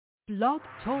Blog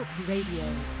Talk Radio.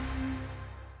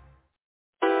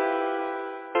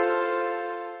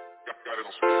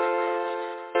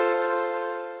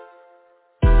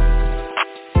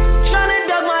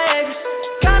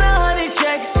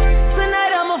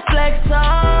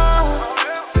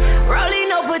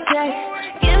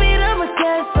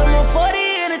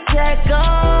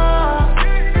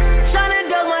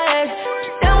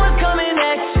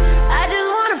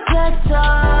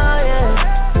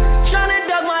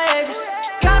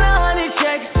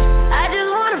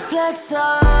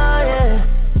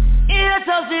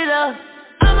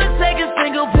 Take a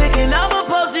single pic and I'ma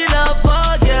post it up,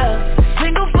 oh yeah.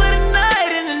 Single for the night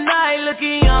and the night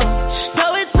looking young.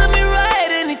 Throw it to me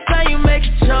right anytime you make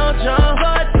it jump, jump.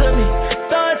 Throw it to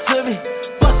me,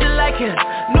 bust it like a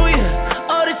New Year,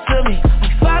 owe it to me.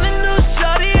 I found a new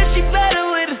shorty and she better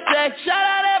with the sex. Shout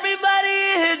out everybody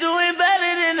in here doing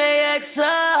better than they ex.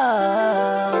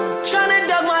 Tryna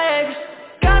duck my ex,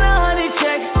 got 100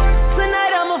 checks.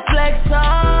 Tonight I'ma flex,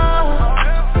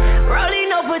 rolling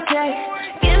no protect.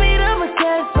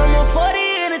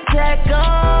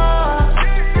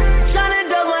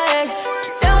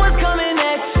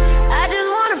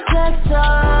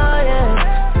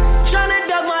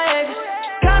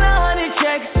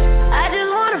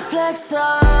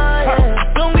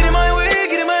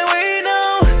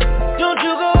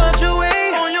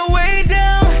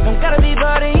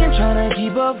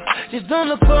 Just don't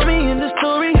look for me in the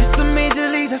story. It's the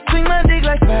major leagues. I swing my dick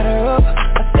like batter up.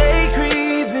 I stay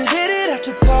creepin', hit it at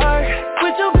your park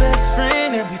with your best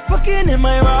friend and be fucking in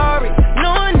my Rari.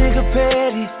 No a nigga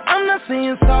petty, I'm not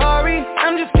saying sorry.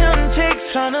 I'm just counting checks,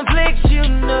 tryna flex, you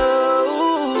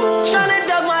know. Tryna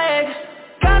duck my ex,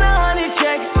 got 100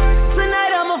 checks.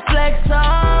 Tonight I'ma flex,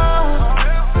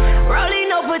 rolling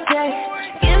no protect.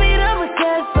 Give me the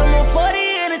protect, I'm on 40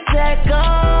 in a tech,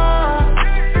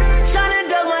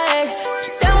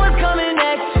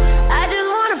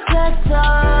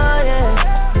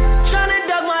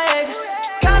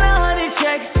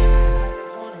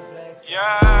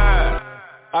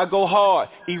 I go hard,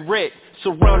 erect,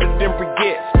 surrounded in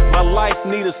briquettes. My life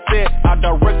need a set, I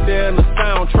direct there in the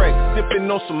soundtrack.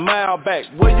 Sipping on some Malbec,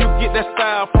 where you get that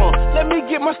style from? Let me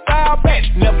get my style back.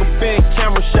 Never been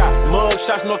camera shot, mug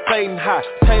shots, no Clayton high.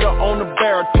 Tater on the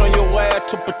barrel, turn your ass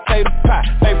to potato pie.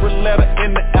 Favorite letter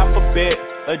in the alphabet,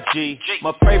 a G.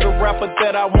 My favorite rapper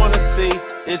that I wanna see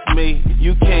is me.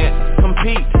 You can't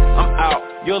compete, I'm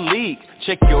out your league.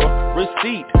 Check your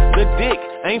receipt, the dick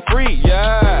ain't free,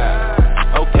 yeah.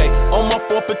 Okay, on my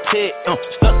fourth protect,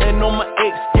 stuntin' on my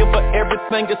ex, give her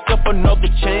everything except another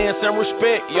chance and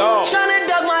respect, y'all. Tryna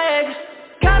duck my ex,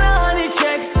 got 100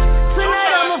 checks.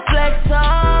 Tonight I'ma flex,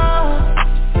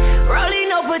 rolling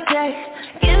no protect.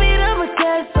 Give me the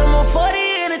protect, I'm on 40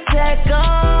 in a tech,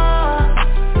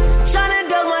 Tryna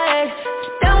duck my ex,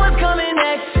 then what's coming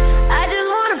next? I just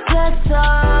wanna flex,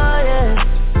 yeah.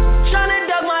 Tryna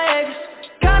duck my ex,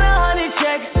 got 100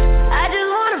 checks. I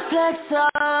just wanna flex,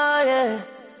 yeah.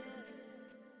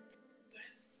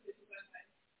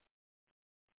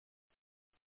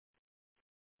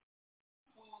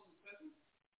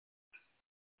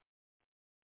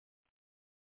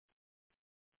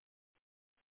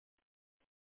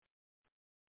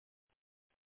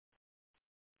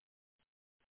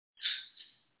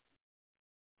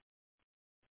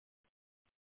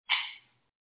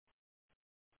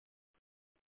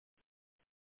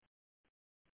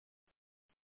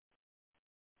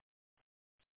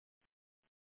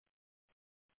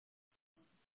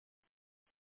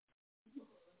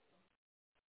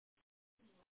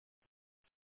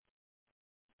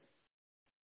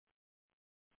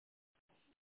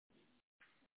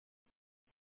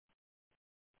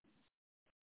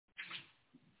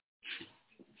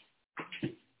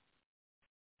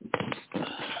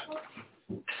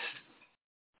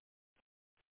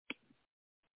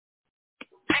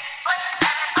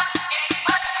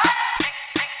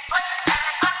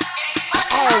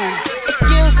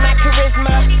 Excuse my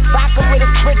charisma, vodka with a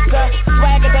spritzer,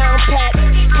 swagger down pat,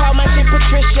 call my shit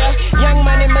Patricia, young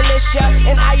money militia,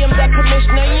 and I am the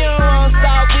commissioner. You don't want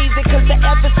Star Weezy cause the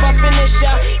F is for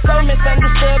finisher. So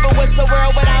misunderstood, but what's the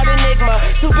world without enigma?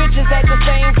 Two bitches at the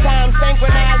same time,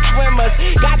 synchronized swimmers.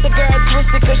 Got the girl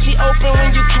twisted cause she open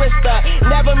when you twist her.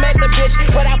 Never met the bitch,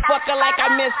 but I fuck her like I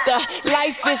missed her.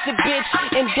 Life is a bitch,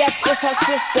 and death is her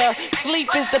sister. Sleep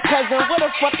is the cousin, what a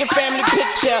fucking family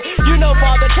picture. You know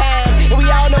Father Time, and we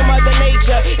all know Mother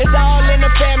Nature. It's all in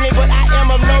the family, but I am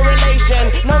of no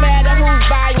relation. No matter who's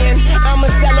buying, I'm a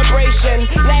celebration.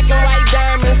 Black and white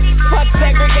diamonds, fuck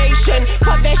segregation.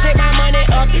 Fuck that shit, my money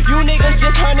up. You niggas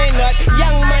just hunting up.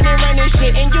 Young money running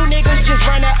shit, and you niggas just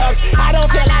runner up. I don't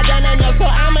feel I done enough, so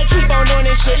I'ma keep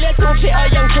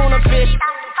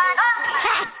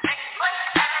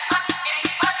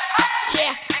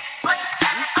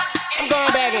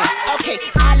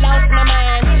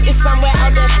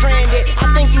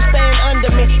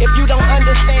if you don't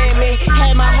understand me.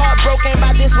 Had my heart broken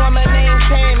by this woman named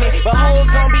Tammy, but hoes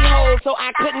gon' be hoes, so I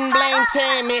couldn't blame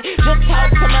Tammy. Just talk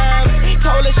to moms,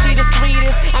 told her she the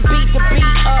sweetest. I beat the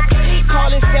beat up, call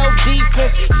it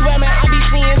self-defense. Swear man, I be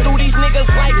seeing through these niggas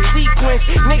like sequence.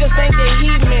 Niggas think they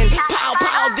heathen, pow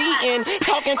pow the end.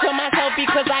 Talking to myself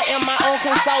because I am my own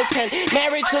consultant.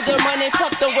 Married to the money,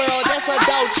 fuck the world, that's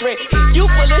adultery. You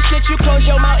full of shit, you close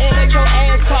your mouth and let your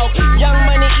ass talk. Young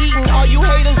money eating, all you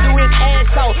haters do is ass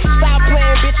so. Stop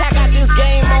playing, bitch, I got this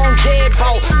game on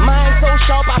deadbolt. Mine so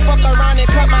sharp, I fuck around and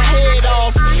cut my head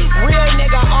off. Real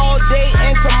nigga all day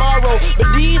and tomorrow, but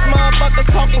these motherfuckers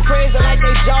talking crazy like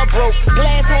they jaw broke.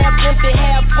 Glass half empty,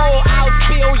 half full, I'll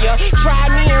spill ya. Try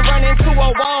me and run into a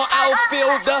wall,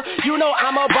 outfielder. You know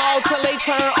I'm a ball till they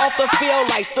turn off the field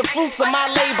lights. The fruits of my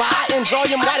labor, I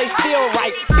enjoy them while they still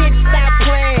right. Bitch, stop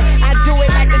playing, I do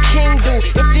it like the king do.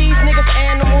 If these niggas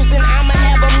animals, then I'ma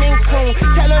have a mink soon.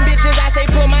 Tell them bitches I say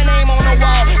put my name on the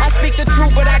wall. I speak the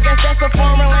truth, but I guess that's a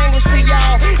foreign language to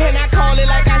y'all, and I call it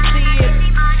like I see it,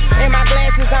 and my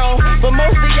glasses on. But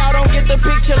most of y'all don't get the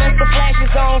picture unless the flash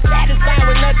is on. Satisfied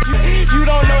with nothing, you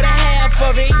don't know the half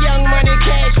of it. Young money,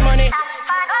 cash money.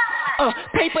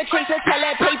 Paper chaser, tell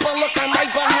that paper, look, I'm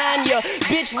right behind ya.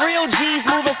 Bitch, real G's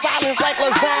moving silence like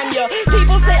lasagna.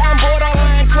 People say I'm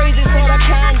borderline crazy, sorta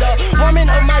kinda. Woman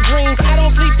of my dreams, I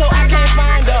don't sleep so I can't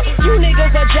find her. You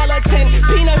niggas are gelatin,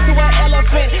 peanuts to an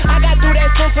elephant. I got through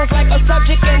that sentence like a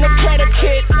subject and a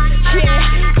predicate.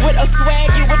 Yeah, with a swag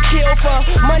you would kill for.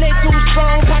 Money too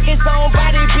strong, pockets on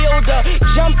bodybuilder.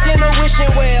 Jumped in a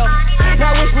wishing well,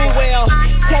 now wish me well.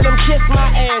 Tell them kiss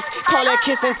my ass, call that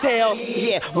kiss and tell.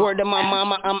 Yeah, word to my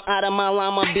mama, I'm out of my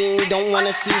llama bean. Don't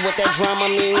wanna see what that drama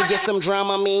mean. Get some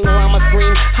drama mean, or I'ma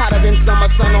scream hotter than summer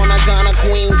sun on a Ghana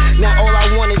queen. Now all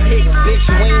I want is hits, bitch,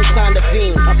 Wayne signed a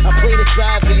fiend. I play the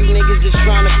side for you niggas just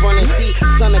trying to front and see.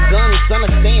 Son of gun, son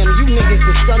of Sam, you niggas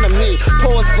the son of me.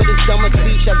 Pause for this summer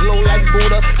speech, I glow like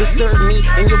Buddha. Disturb me,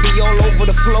 and you'll be all over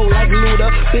the flow like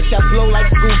Luda. Bitch, I flow like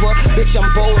scuba, bitch,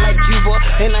 I'm bold like Cuba.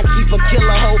 And I keep a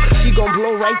killer hoe, she gon'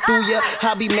 blow right through ya.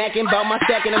 I be macking bout my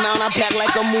stacking amount, I pack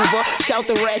like a mover. Shout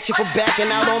the ratchet for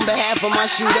backing out on behalf of my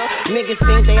shooter. Niggas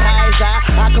think they high as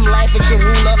I come laugh at your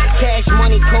ruler. Cash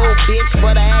money cold, bitch,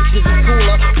 but our actions is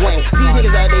cooler. Wayne, these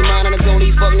niggas out they mind, and it's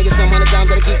only fuck niggas some 100 times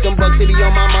that keep them bucks, they be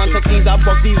on my mind. Tuck these, I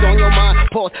buck these on your mind.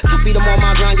 Pause, to feed them on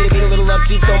my grind, get a beat a little up,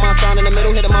 keep on my sound in the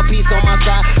middle, hit my piece on my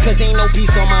side, cause ain't no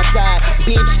peace on my side.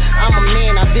 Bitch, I'm a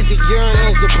man, I visit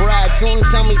urinals of bride. Soon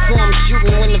tell me so I'm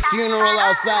shooting when the funeral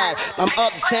outside. I'm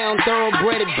uptown,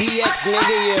 thoroughbred at BX,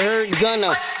 nigga, you heard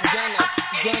Gunna.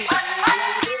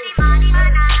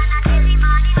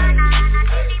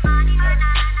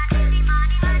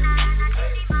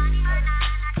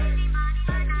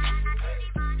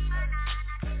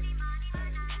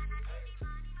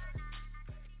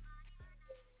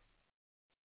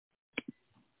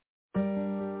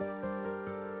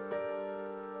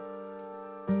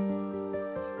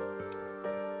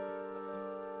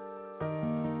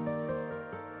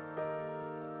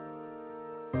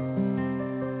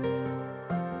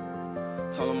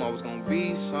 Told him I was gonna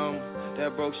be something.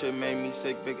 That broke shit made me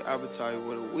sick, big appetite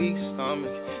with a weak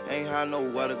stomach. Ain't had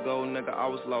nowhere to go, nigga, I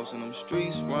was lost in them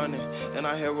streets running. And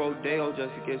I hit Rodeo just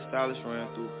to get stylish, ran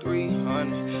through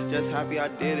 300. Just happy I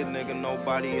did it, nigga,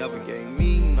 nobody ever gave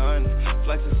me none.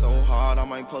 Flexing so hard, I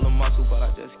might pull a muscle, but I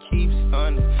just keep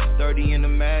stunning. 30 in the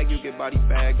mag, you get body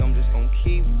bagged, I'm just gon'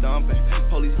 keep dumping.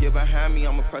 Police get behind me,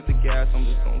 I'ma press the gas, I'm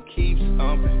just gon' keep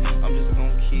stumping. I'm just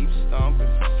gon' keep stumping.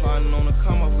 Plotting on the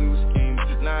come up, we was scheming.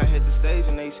 Now I hit the stage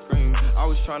and they scream. I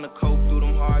was trying to cope through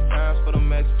them hard times for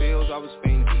them X pills, I was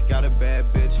fiending. Got a bad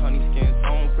bitch, honey skin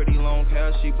tone, pretty long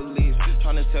hair, she believes.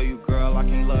 Trying to tell you, girl, I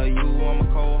can't love you, I'm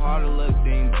a cold-hearted little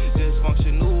demon.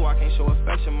 Dysfunctional, I can't show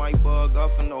affection, might bug up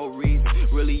for no reason.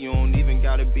 Really, you don't even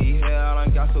gotta be here, I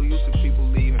done got so used to people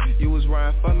leaving. You was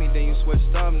riding for me, then you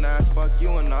switched up, now it's fuck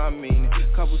you and I mean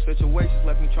it. Couple situations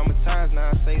left me traumatized,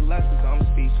 now I say less cause I'm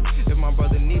speechless. If my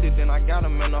brother needed, then I got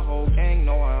him, and the whole gang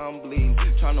know I'm bleeding.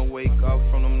 Trying to wake up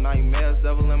from them nightmares,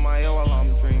 devil in my ear while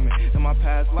I'm dreaming. In my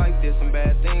past life did some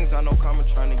bad things, I know karma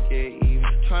trying to get even.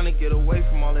 Trying to get away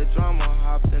from all that drama,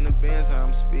 hopped in the Benz and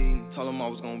I'm speeding. Told him I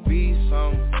was gonna be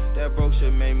something. That broke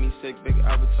shit made me sick, big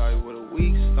appetite with a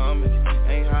weak stomach.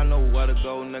 Ain't had nowhere to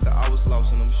go, nigga, I was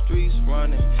lost in them streets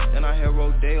running. Then I hit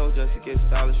Rodeo just to get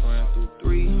stylish, ran through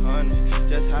 300.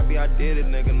 Just happy I did it,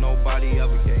 nigga, nobody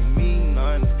ever gave me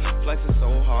none. Flexing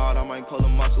so hard, I might pull a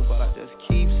muscle, but I just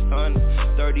keep stunning.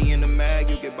 30 in the mag,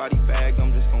 you get body bagged,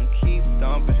 I'm just gon' keep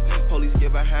dumping. Police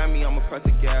get behind me, I'ma press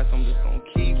the gas, I'm just gon'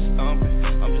 keep stumping.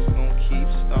 I'm just gon' keep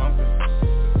stumping.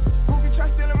 Who can try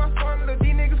stealing my formula?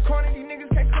 These niggas corny, these niggas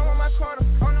can't come on my corner.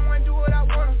 On the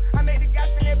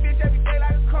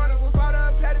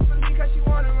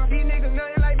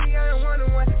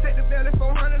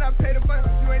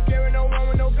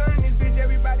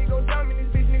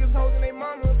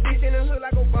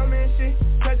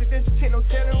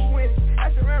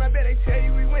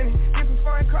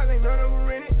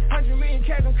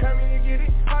I'm coming to get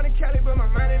it. All the Cali, but my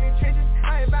mind in the trenches.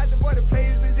 I ain't about to boy to play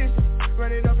his position.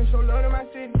 Run it up and show love to my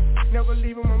city. Never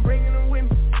leave them, I'm bringing them with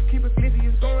me. Keep it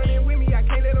glizzy, it's going in with me. I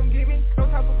can't let them get me. No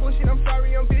type of bullshit, I'm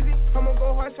sorry, I'm busy. I'ma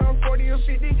go hard till I'm 40 or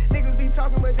 50. Niggas be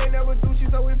talking, but they never do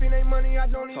shit. So if it ain't money, I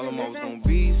don't even told them I was gonna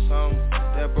be something.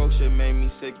 That broke shit made me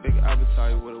sick. Big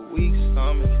appetite with a weak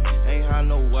stomach. Ain't had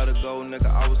nowhere to go, nigga.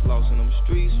 I was lost in them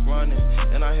streets running.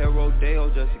 And I hit Rodeo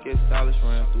just to get stylish.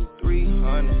 Ran through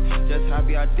 300. Just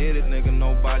happy I did it, nigga.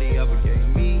 Nobody ever gave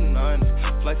me none.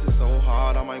 Flexing so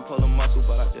hard, I might pull a muscle,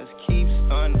 but I just keep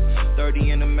stunning.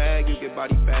 30 in the mag, you get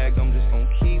body bagged, I'm just gon'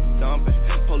 keep dumping.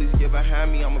 Police get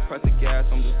behind me, I'ma press the gas,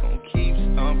 I'm just gon' keep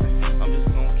stomping. I'm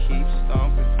just gon' keep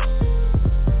stomping.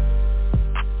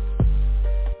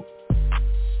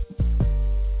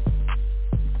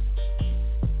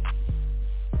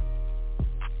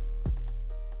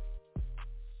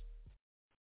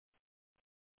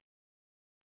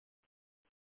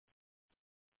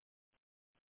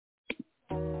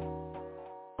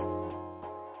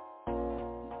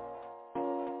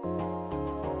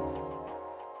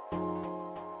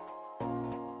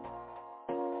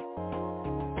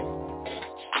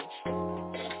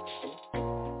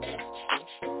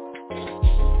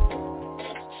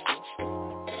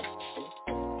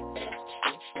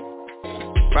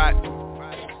 Right,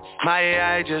 my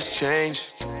AI just changed.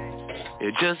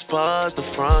 It just buzzed the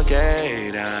front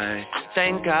gate. I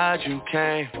thank God you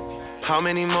came. How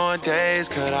many more days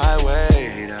could I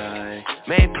wait? I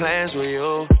made plans with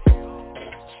you,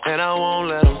 and I won't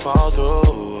let them fall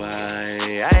through.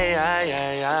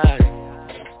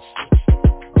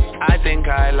 I think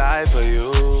I lie for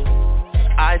you.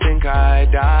 I think I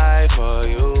die for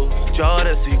you.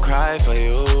 Jodeci cry for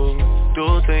you.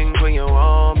 Do things when you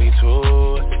want me to.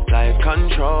 Like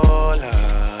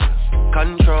controller,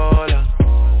 controller.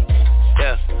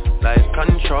 Yeah, like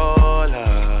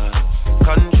controller,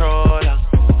 controller.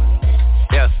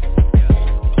 Yeah,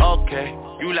 okay,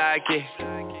 you like it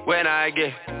when I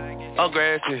get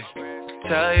aggressive.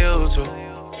 Tell you to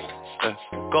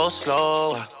go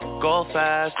slower, go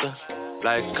faster.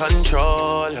 Like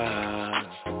controller,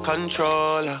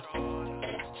 controller.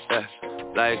 Yeah,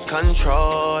 like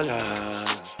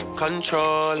controller,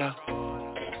 controller.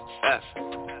 Yeah.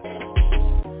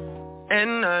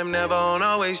 And I'm never on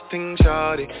a wasting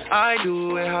shawty. I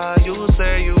do it how you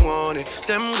say you want it.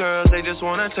 Them girls, they just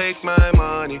wanna take my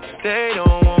money. They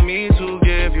don't want me to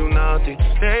give you nothing.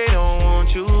 They don't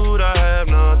want you to have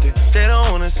nothing. They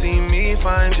don't wanna see me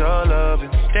find your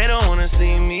loving. They don't wanna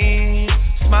see me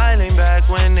smiling back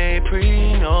when they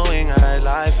knowing I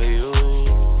lie for you.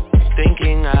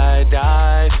 Thinking I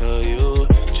die for you.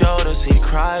 Jodeci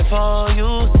cry for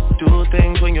you. Do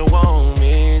things when you want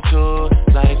me to.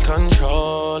 Like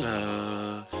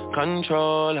controller,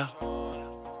 controller.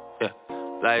 Yeah,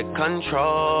 like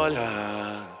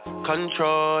controller,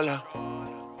 controller.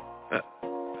 Yeah.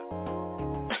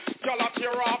 Y'all up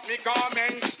tear off me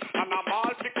garments, and I'm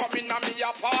all fi coming to me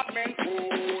apartment.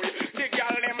 Ooh, the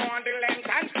girl them want the length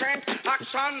and strength.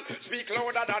 Action speak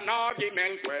louder than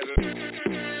argument. Well,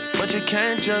 but you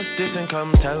can't just diss and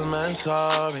come tell man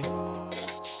sorry.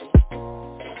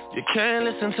 You can't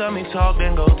listen to me talk,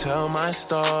 then go tell my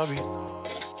story.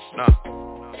 No,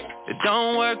 it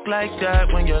don't work like that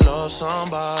when you love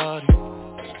somebody.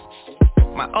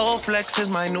 My old flex is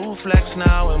my new flex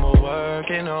now, and we're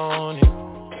working on it.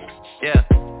 Yeah,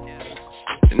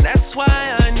 and that's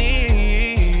why I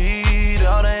need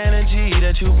all the energy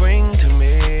that you bring to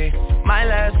me. My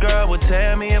last girl would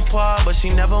tear me apart, but she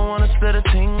never wanna split a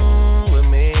thing with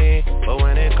me. But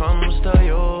when it comes to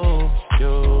you,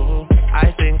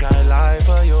 I think I lie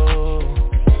for you.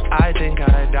 I think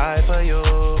I die for you.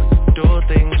 Do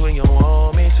things when you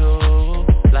want me to.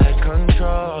 Like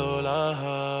controller,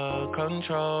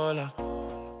 controller.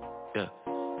 Yeah,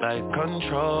 like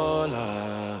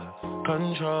controller,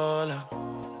 controller.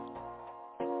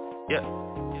 Yeah.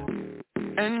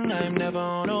 And I'm never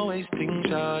on a wasting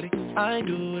shawty. I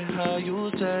do it how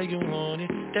you say you want it.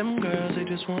 Them girls, they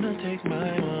just wanna take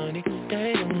my money.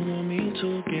 They don't want me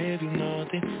to give you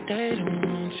nothing. They don't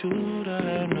want you to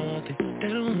have nothing. They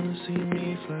don't wanna see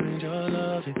me find your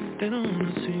loving. They don't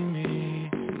wanna see me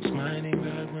smiling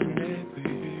back when they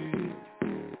breathe.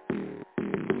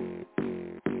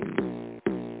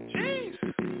 Jeez.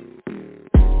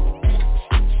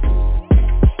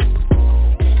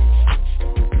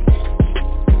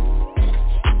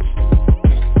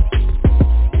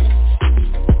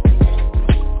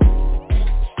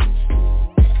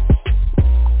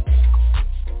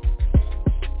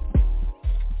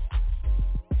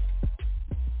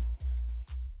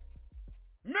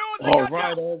 All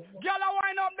right, girl, I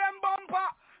wind up them bumper.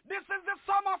 This is the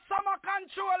summer summer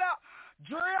controller.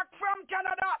 Drake from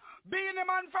Canada, Beanie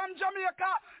Man from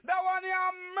Jamaica, the one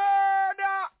you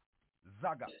murder.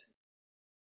 Zaga.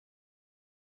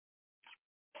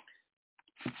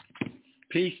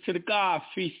 Peace to the God,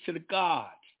 feast to the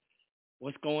gods.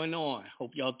 What's going on?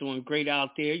 Hope y'all doing great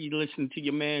out there. You listen to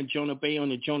your man Jonah Bay on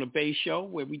the Jonah Bay Show,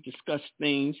 where we discuss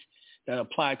things that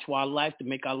apply to our life to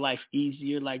make our life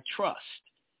easier, like trust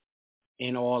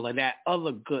and all of that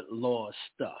other good law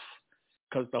stuff.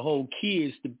 Because the whole key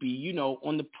is to be,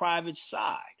 on the private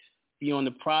side. Be on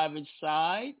the private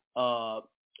side,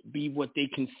 be what they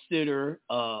consider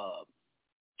a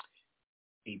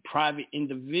private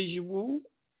individual,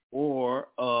 or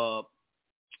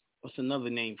what's another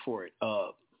name for it?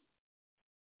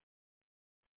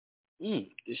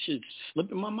 This shit's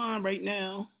slipping my mind right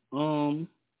now.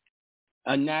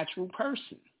 A natural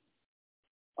person.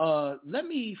 Let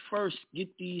me first get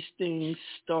these things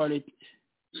started.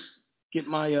 Get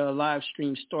my live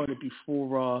stream started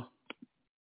before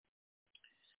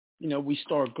we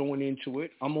start going into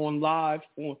it. I'm on live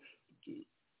on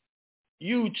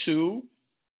YouTube.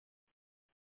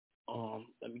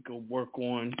 Let me go work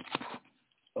on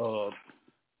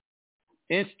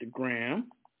Instagram.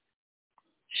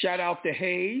 Shout out to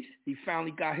Hayes. He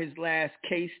finally got his last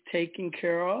case taken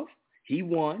care of. He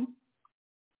won.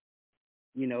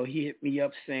 He hit me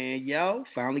up saying, yo,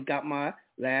 finally got my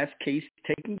last case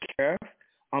taken care of.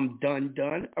 I'm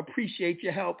done. Appreciate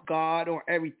your help, God, on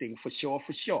everything, for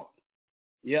sure.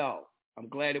 Yo, I'm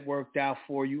glad it worked out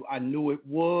for you. I knew it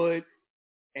would.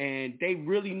 And they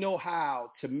really know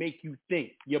how to make you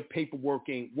think your paperwork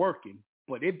ain't working,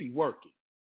 but it be working.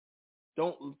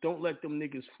 Don't let them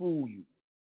niggas fool you.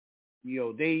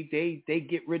 They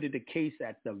get rid of the case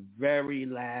at the very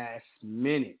last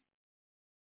minute.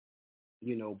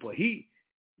 But he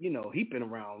been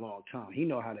around a long time. He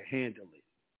know how to handle it.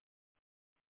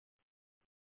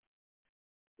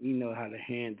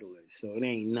 So it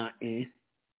ain't nothing.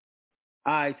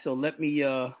 All right, so let me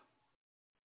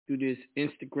do this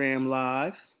Instagram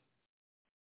live.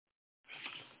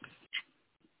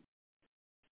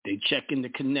 They checking the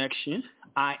connection.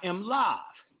 I am live.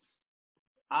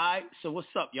 All right, so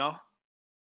what's up, y'all?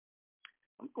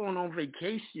 I'm going on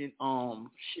vacation.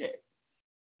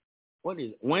 What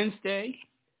is it? Wednesday.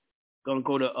 Gonna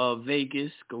go to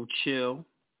Vegas, go chill,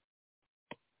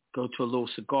 go to a little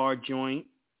cigar joint,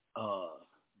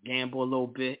 gamble a little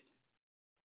bit.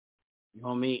 You know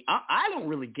what I mean? I don't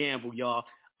really gamble, y'all.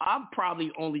 I'm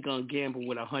probably only gonna gamble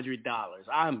with $100.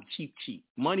 I'm cheap.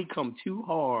 Money come too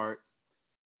hard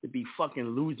to be fucking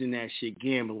losing that shit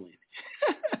gambling.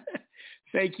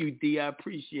 Thank you, D. I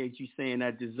appreciate you saying I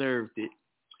deserved it.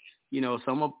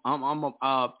 So I'm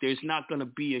there's not gonna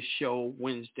be a show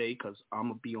Wednesday because I'm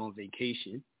gonna be on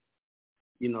vacation.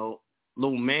 Little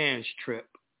man's trip,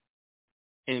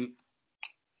 and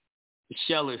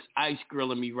Michelle is ice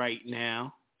grilling me right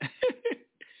now,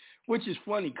 which is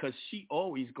funny because she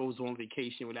always goes on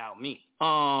vacation without me.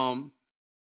 All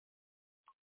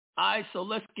right, so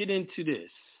let's get into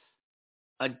this.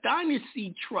 A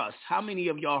dynasty trust. How many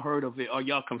of y'all heard of it? Are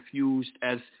y'all confused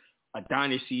as a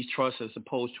dynasty trust as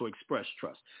opposed to express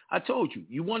trust? I told you,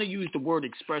 you want to use the word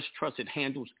express trust. It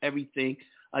handles everything.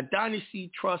 A dynasty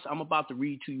trust, I'm about to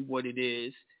read to you what it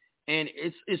is, and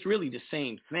it's really the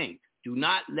same thing. Do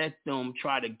not let them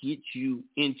try to get you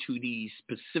into these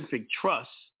specific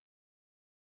trusts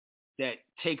that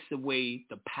takes away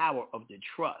the power of the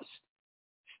trust.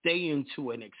 Stay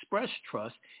into an express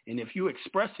trust, and if you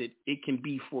express it, it can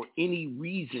be for any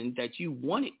reason that you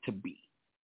want it to be.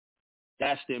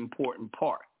 That's the important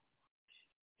part.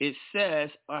 It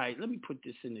says, all right, let me put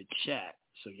this in the chat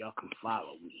so y'all can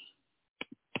follow me.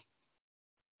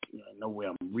 I know where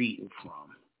I'm reading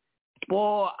from.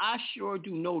 Boy, I sure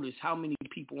do notice how many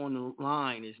people on the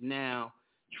line is now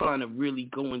trying to really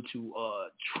go into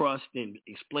trust and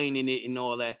explaining it and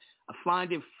all that. I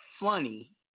find it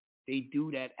funny they do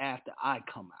that after I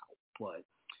come out. But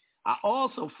I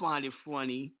also find it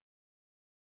funny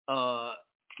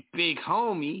Big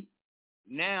Homie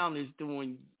now is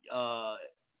doing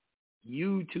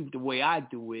YouTube the way I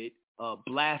do it,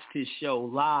 blast his show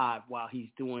live while he's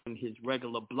doing his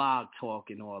regular blog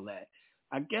talk and all that.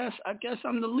 I guess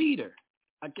I'm the leader.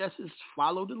 I guess it's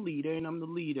follow the leader, and I'm the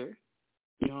leader.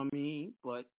 You know what I mean?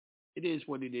 But it is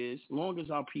what it is. As long as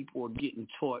our people are getting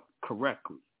taught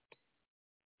correctly.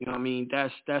 You know what I mean?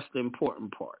 That's the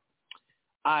important part.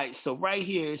 All right, so right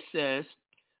here it says,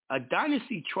 a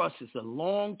dynasty trust is a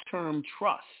long-term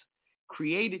trust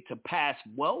created to pass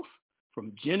wealth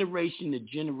from generation to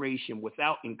generation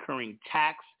without incurring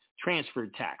transfer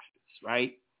taxes,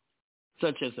 right?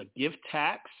 Such as a gift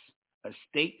tax,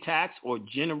 estate tax, or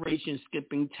generation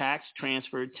skipping tax,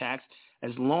 transfer tax,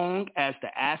 as long as the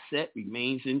asset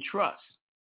remains in trust.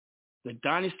 The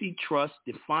dynasty trust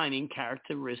defining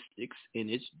characteristics in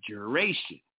its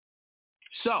duration.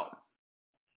 So,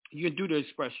 you can do the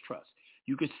express trust.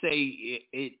 You could say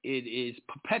it is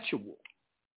perpetual,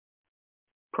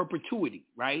 perpetuity,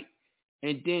 right?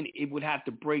 And then it would have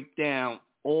to break down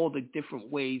all the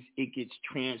different ways it gets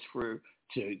transferred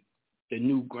to the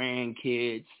new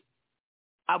grandkids.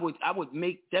 I would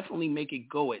definitely make it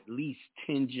go at least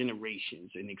 10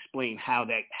 generations and explain how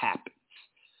that happens.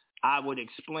 I would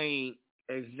explain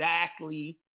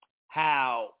exactly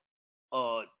how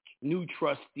new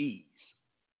trustees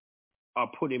are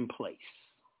put in place,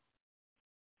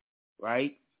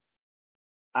 right?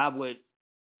 I would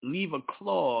leave a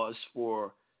clause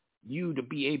for you to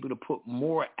be able to put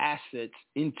more assets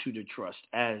into the trust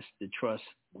as the trust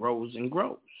grows and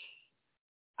grows.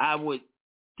 I would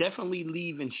definitely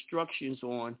leave instructions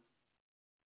on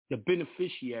the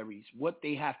beneficiaries, what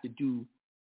they have to do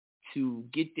to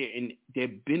get their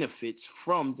benefits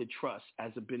from the trust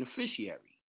as a beneficiary.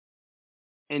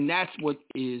 And that's what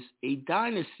is a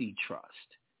dynasty trust.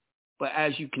 But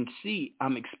as you can see,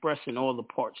 I'm expressing all the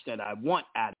parts that I want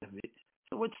out of it.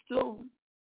 So it's still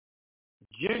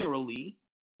generally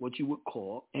what you would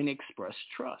call an express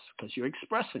trust because you're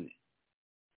expressing it,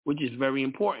 which is very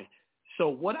important. So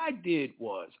what I did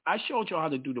was I showed you how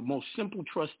to do the most simple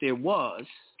trust there was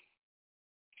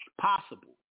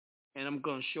possible. And I'm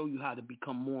going to show you how to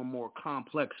become more and more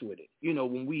complex with it. You know,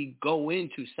 when we go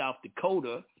into South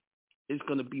Dakota, it's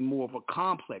going to be more of a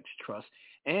complex trust.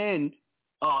 And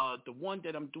the one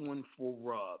that I'm doing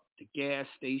for the gas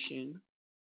station,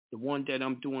 the one that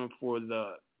I'm doing for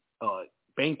the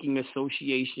banking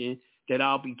association that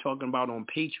I'll be talking about on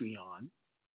Patreon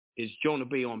is Jonah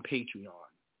Bay on Patreon.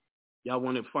 Y'all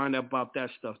want to find out about that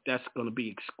stuff, that's going to be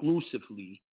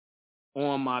exclusively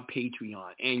on my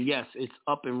Patreon. And yes, it's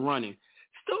up and running.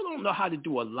 Still don't know how to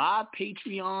do a live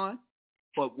Patreon,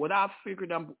 but what I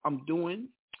figured I'm doing,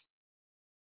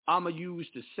 I'm going to use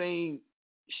the same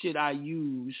shit I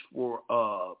use for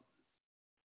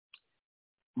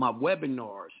my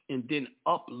webinars and then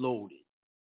upload it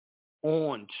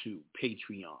onto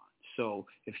Patreon. So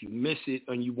if you miss it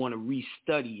and you want to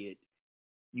restudy it,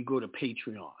 you go to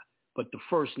Patreon. But the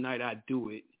first night I do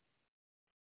it,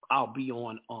 I'll be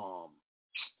on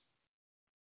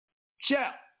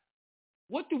Shell.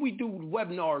 What do we do with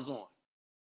webinars on?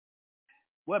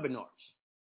 Webinars.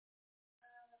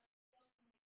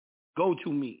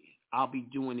 GoToMeeting. I'll be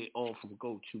doing it all from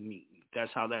GoToMeeting.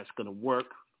 That's how that's going to work.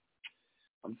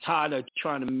 I'm tired of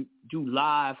trying to do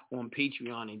live on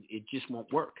Patreon and it just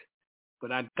won't work.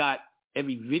 But I got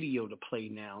every video to play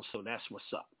now, so that's what's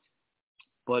up.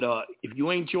 But if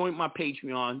you ain't joined my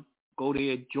Patreon, go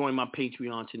there, join my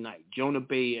Patreon tonight. Jonah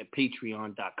Bay at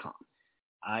patreon.com.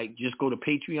 All right, just go to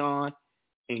Patreon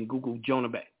and Google Jonah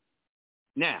Bay.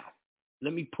 Now,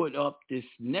 let me put up this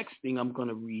next thing I'm going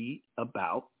to read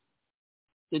about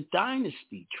the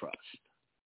Dynasty Trust.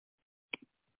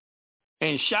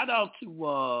 And shout out to,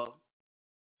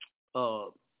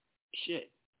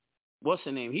 what's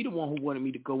her name? He the one who wanted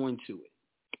me to go into it.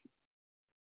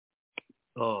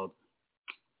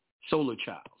 Solar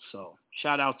Child. So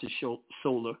shout out to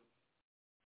Solar.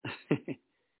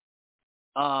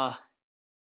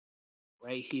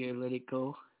 Right here, let it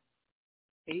go.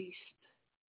 Paste.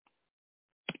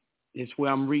 It's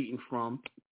where I'm reading from.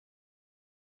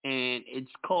 And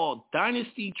it's called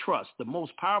Dynasty Trust, the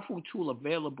most powerful tool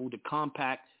available to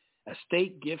combat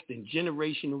estate gift and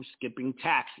generational skipping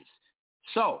taxes.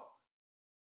 So,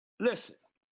 listen,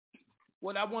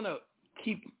 what I want to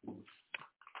keep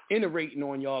iterating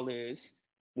on y'all is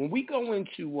when we go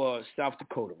into South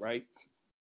Dakota, right?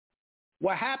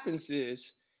 What happens is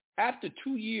after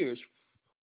 2 years,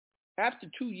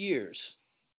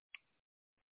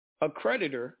 a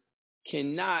creditor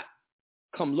cannot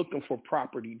come looking for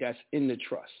property that's in the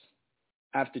trust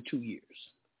after 2 years.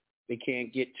 They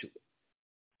can't get to it.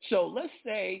 So let's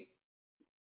say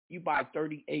you buy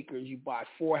 30 acres, you buy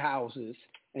 4 houses,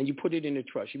 and you put it in the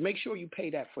trust. You make sure you pay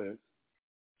that for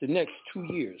the next 2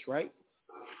 years, right?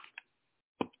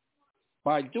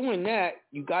 By doing that,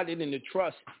 you got it in the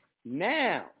trust.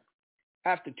 Now,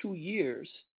 after 2 years,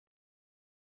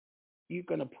 you're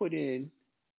going to put in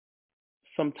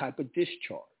some type of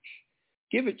discharge.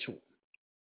 Give it to them.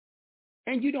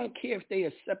 And you don't care if they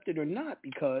accept it or not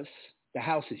because the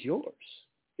house is yours.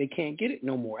 They can't get it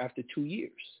no more after 2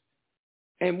 years.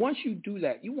 And once you do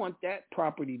that, you want that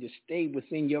property to stay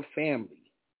within your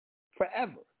family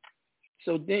forever.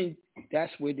 So then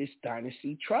that's where this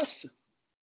dynasty trust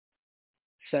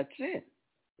sets in.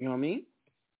 You know what I mean?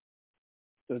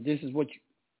 So this is what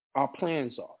our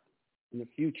plans are in the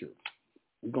future.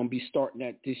 We're going to be starting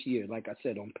that this year, like I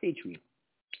said, on Patreon.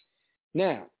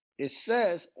 Now, it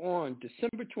says on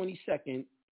December 22nd,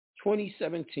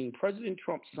 2017, President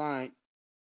Trump signed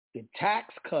the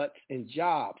Tax Cuts and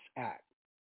Jobs Act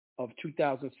of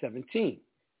 2017.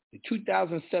 The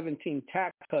 2017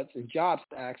 Tax Cuts and Jobs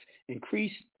Act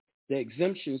increased the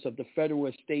exemptions of the federal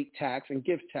estate tax and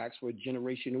gift tax for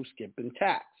generational skipping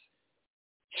tax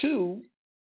to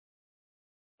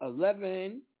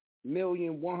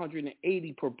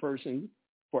 $11,180,000 per person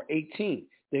for 18.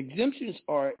 The exemptions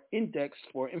are indexed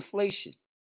for inflation.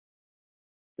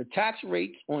 The tax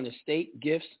rates on estate,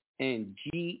 gifts, and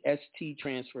GST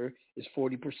transfer is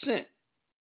 40%.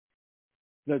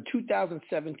 The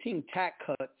 2017 Tax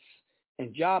Cuts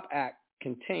and Job Act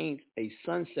contains a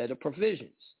sunset of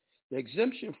provisions. The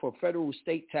exemption for federal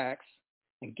estate tax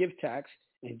and gift tax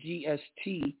and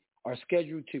GST are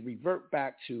scheduled to revert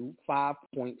back to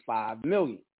 $5.5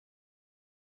 million,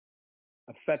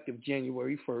 effective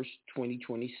January 1st,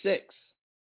 2026.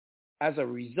 As a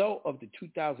result of the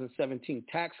 2017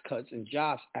 Tax Cuts and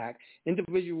Jobs Act,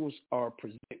 individuals are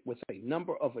presented with a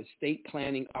number of estate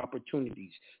planning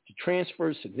opportunities to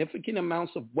transfer significant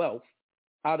amounts of wealth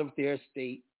out of their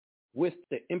estate with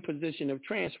the imposition of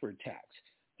transfer tax.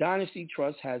 Dynasty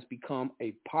Trust has become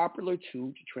a popular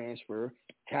tool to transfer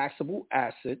taxable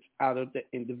assets out of the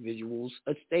individual's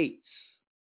estates.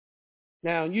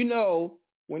 Now, you know,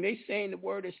 when they say in the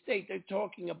word estate, they're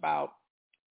talking about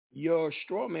your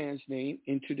straw man's name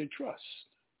into the trust.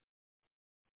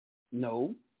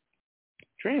 No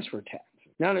transfer tax.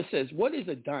 Now it says, what is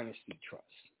a dynasty trust?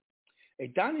 A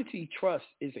dynasty trust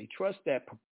is a trust that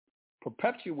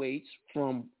perpetuates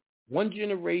from one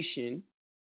generation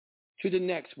to the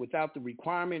next without the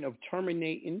requirement of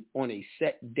terminating on a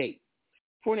set date.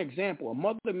 For an example, a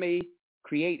mother may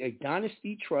create a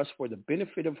dynasty trust for the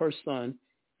benefit of her son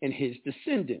and his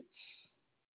descendants.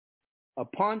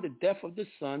 Upon the death of the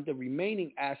son, the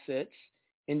remaining assets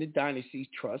in the dynasty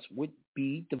trust would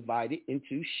be divided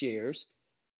into shares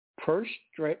per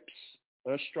stripes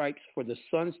for the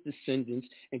son's descendants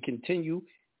and continue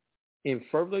in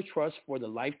further trust for the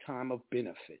lifetime of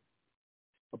benefit.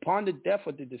 Upon the death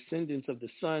of the descendants of the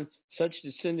son, such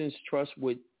descendants' trust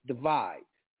would divide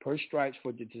per stripes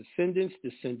for the descendants'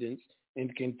 descendants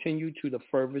and continue to the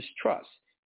furthest trust.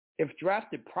 If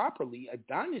drafted properly, a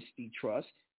dynasty trust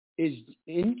is,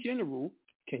 in general,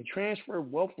 can transfer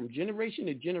wealth from generation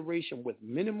to generation with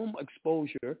minimum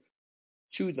exposure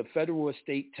to the federal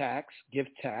estate tax,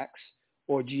 gift tax,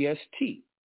 or GST.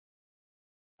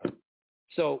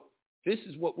 So this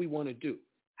is what we want to do.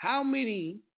 How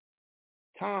many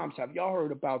times have y'all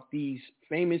heard about these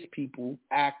famous people,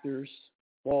 actors,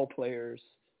 ball players,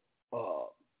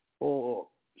 or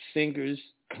singers,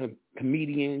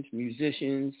 comedians,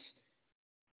 musicians?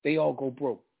 They all go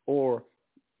broke. Or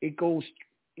it goes,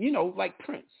 you know, like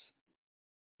Prince.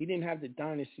 He didn't have the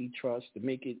dynasty trust to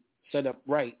make it set up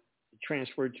right,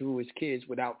 transfer to his kids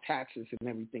without taxes and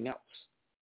everything else.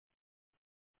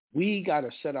 We got to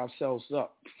set ourselves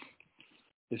up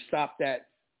to stop that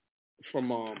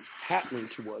from happening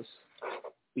to us,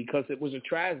 because it was a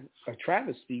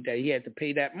travesty that he had to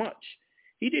pay that much.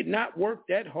 He did not work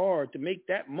that hard to make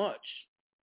that much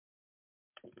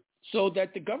so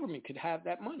that the government could have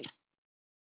that money.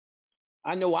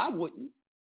 I know I wouldn't.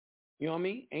 You know what I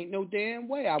mean? Ain't no damn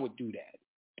way I would do that.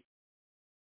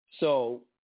 So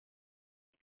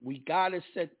we got to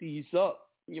set these up.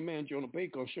 Your man Jonah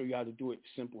Baker will show you how to do it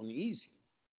simple and easy.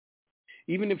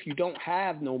 Even if you don't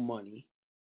have no money,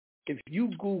 if you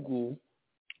Google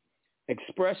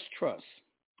Express Trust,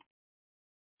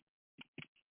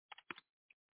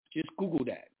 just Google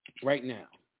that right now.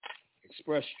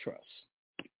 Express Trust.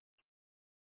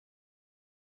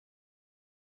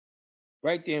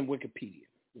 Right there in Wikipedia,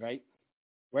 right?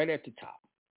 Right at the top.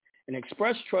 An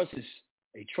express trust is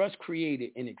a trust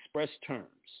created in express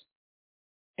terms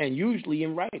and usually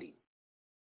in writing,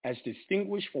 as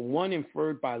distinguished from one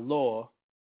inferred by law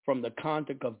from the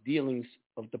conduct of dealings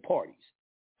of the parties.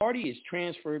 Party is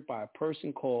transferred by a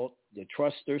person called the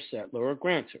truster, settler, or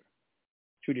grantor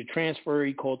to the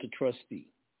transferee called the trustee,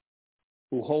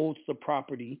 who holds the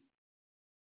property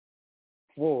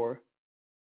for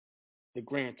the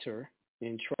grantor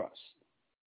in trust,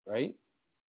 right?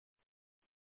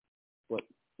 But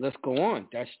let's go on.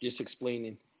 That's just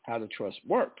explaining how the trust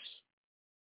works.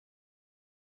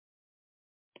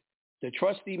 The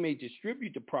trustee may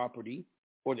distribute the property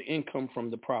or the income from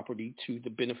the property to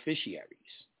the beneficiaries.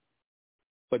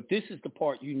 But this is the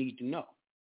part you need to know.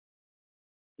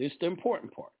 This is the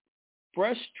important part.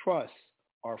 Fresh trusts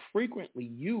are frequently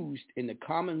used in the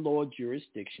common law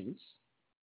jurisdictions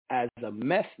as a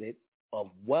method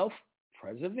of wealth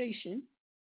preservation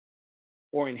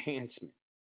or enhancement.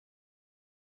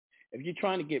 If you're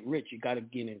trying to get rich, you got to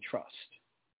get in trust.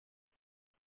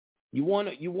 You want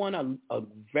a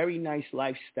very nice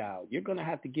lifestyle, you're going to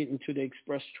have to get into the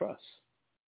express trust.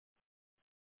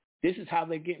 This is how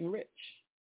they're getting rich.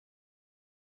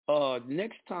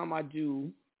 Next time I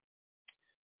do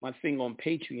my thing on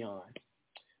Patreon,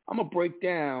 I'm going to break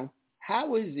down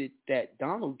how is it that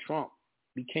Donald Trump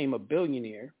became a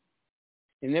billionaire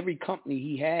and every company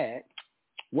he had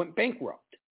went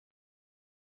bankrupt.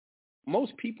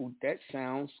 Most people, that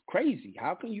sounds crazy.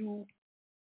 How can you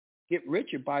get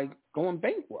richer by going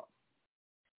bankrupt?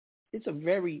 It's a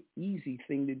very easy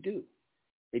thing to do.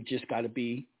 It just got to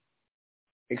be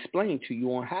explained to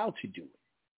you on how to do it.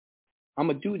 I'm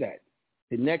going to do that.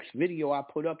 The next video I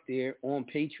put up there on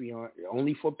Patreon,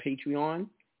 only for Patreon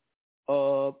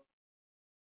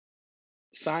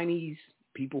signees,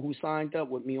 people who signed up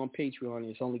with me on Patreon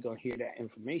is only going to hear that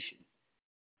information.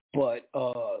 But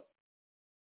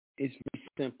it's very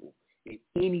simple.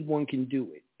 Anyone can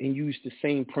do it and use the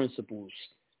same principles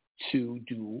to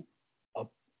do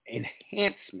an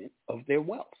enhancement of their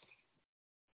wealth.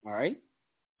 All right?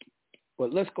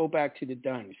 But let's go back to the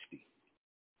dynasty.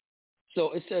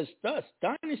 So it says, thus,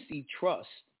 dynasty trusts,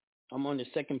 I'm on the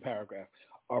second paragraph,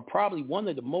 are probably one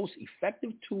of the most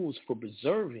effective tools for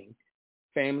preserving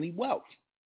family wealth.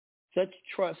 Such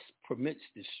trusts permits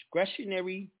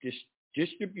discretionary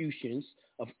distributions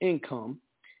of income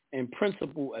and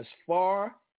principal as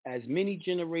far as many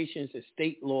generations as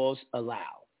state laws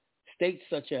allow. States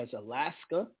such as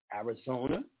Alaska,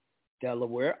 Arizona,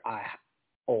 Delaware,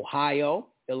 Ohio,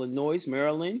 Illinois,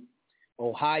 Maryland,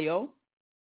 Ohio,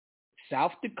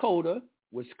 South Dakota,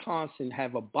 Wisconsin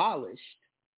have abolished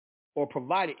or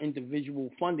provided individual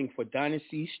funding for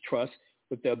dynasties trusts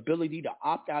with the ability to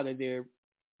opt out of their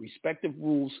respective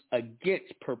rules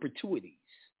against perpetuities,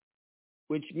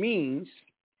 which means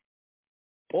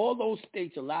all those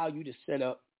states allow you to set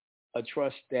up a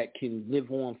trust that can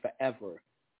live on forever,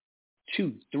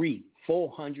 200, 300,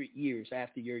 400 years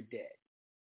after you're dead.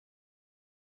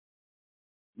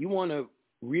 You want to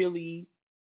really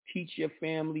teach your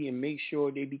family and make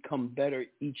sure they become better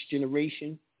each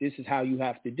generation, this is how you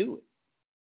have to do it.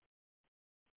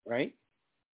 Right?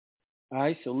 All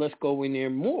right, so let's go in there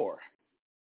more.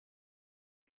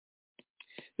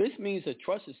 This means a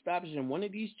trust established in one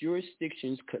of these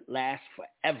jurisdictions could last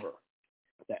forever.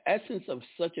 The essence of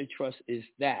such a trust is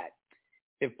that,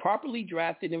 if properly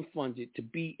drafted and funded to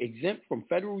be exempt from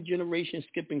federal generation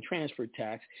skipping transfer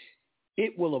tax,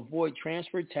 it will avoid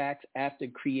transfer tax after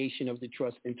creation of the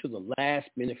trust until the last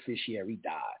beneficiary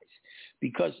dies.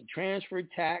 Because the transfer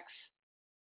tax-free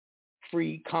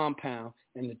compound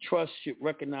and the trust should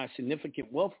recognize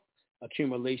significant wealth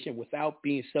accumulation without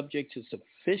being subject to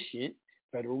sufficient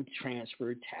federal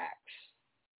transfer tax.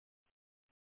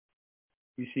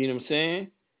 You see what I'm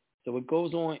saying? So it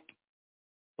goes on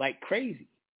like crazy.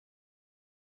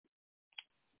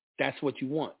 That's what you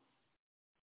want.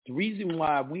 The reason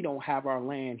why we don't have our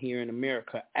land here in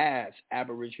America as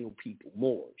Aboriginal people,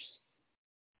 Moors,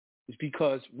 is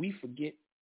because we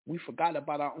forgot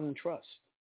about our own trust.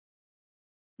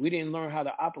 We didn't learn how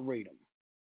to operate them.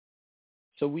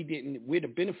 So we're the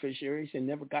beneficiaries and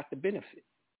never got the benefit.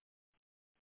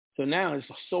 So now there's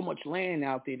so much land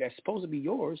out there that's supposed to be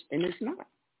yours, and it's not.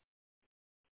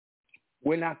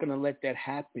 We're not going to let that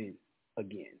happen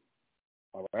again.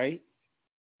 All right?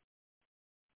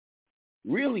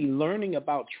 Really learning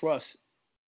about trust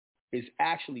is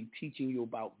actually teaching you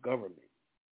about government.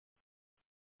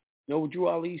 You know, Drew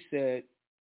Ali said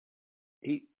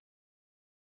the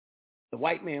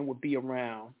white man would be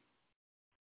around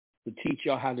to teach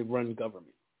y'all how to run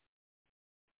government.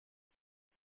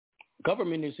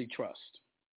 Government is a trust.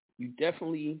 You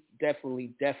definitely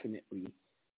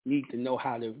need to know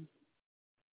how to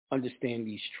understand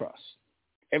these trusts.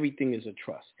 Everything is a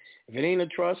trust. If it ain't a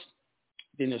trust,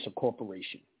 then it's a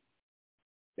corporation.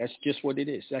 That's just what it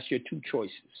is. That's your two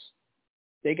choices.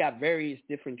 They got various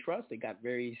different trusts. They got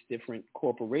various different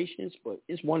corporations, but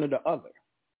it's one or the other.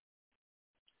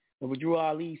 And Drew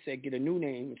Ali said, get a new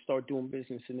name and start doing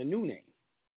business in the new name.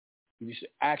 He's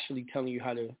actually telling you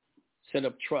how to set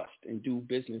up trust and do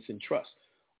business in trust.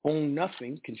 Own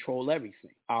nothing, control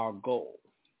everything. Our goal.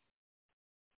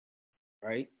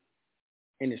 Right?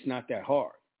 And it's not that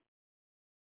hard.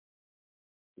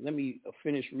 Let me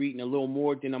finish reading a little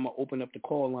more, then I'm going to open up the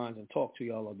call lines and talk to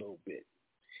y'all a little bit.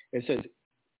 It says,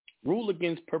 Rule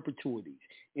against perpetuities.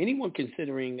 Anyone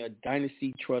considering a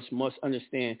dynasty trust must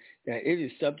understand that it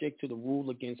is subject to the rule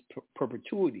against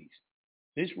perpetuities.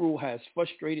 This rule has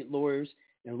frustrated lawyers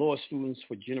and law students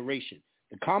for generations.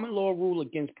 The common law rule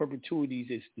against perpetuities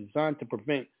is designed to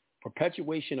prevent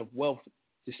perpetuation of wealth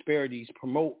disparities,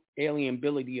 promote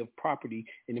alienability of property,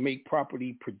 and to make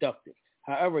property productive.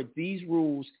 However, these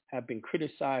rules have been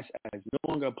criticized as no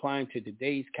longer applying to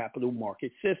today's capital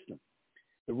market system.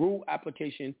 The rule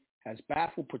application has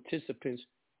baffled participants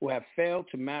who have failed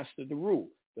to master the rule.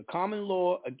 The common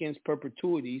law against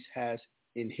perpetuities has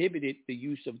inhibited the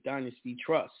use of dynasty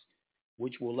trusts,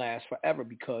 which will last forever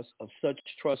because of such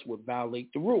trusts would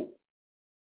violate the rule.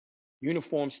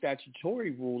 Uniform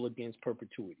statutory rule against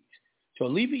perpetuities. To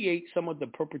alleviate some of the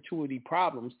perpetuity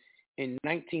problems, in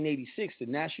 1986, the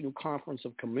National Conference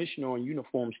of Commissioners on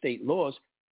Uniform State Laws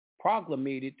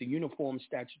proclamated the Uniform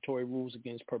Statutory Rules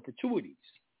Against Perpetuities.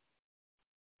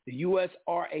 The U.S.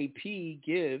 RAP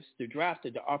gives the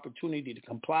drafter the opportunity to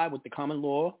comply with the common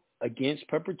law against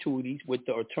perpetuities with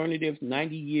the alternative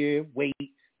 90-year wait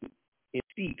and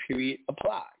see period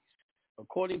applies.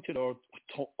 According to the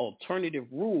alternative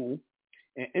rule,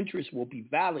 an interest will be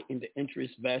valid in the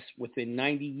interest vest within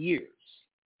 90 years.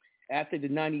 After the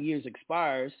 90 years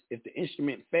expires, if the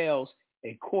instrument fails,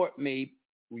 a court may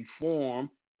reform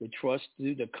the trust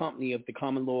through the company of the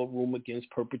common law rule against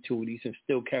perpetuities and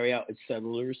still carry out its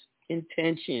settlers'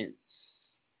 intentions.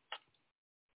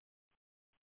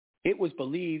 It was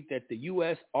believed that the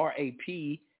U.S.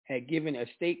 RAP had given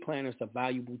estate planners a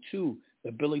valuable tool, the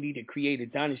ability to create a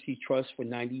dynasty trust for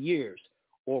 90 years,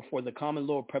 or for the common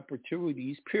law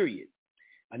perpetuities period.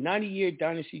 A 90-year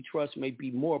dynasty trust may be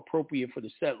more appropriate for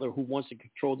the settler who wants to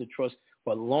control the trust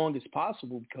for as long as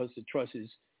possible because the trust is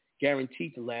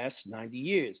guaranteed to last 90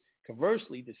 years.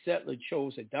 Conversely, the settler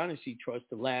chose a dynasty trust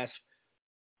to last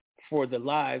for the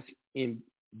lives in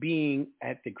being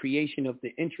at the creation of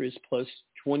the interest plus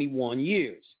 21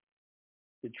 years.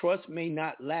 The trust may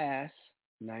not last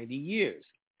 90 years.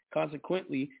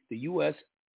 Consequently, the U.S.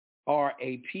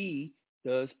 RAP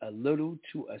does a little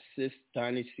to assist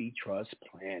dynasty trust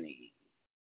planning.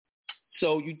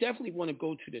 So you definitely want to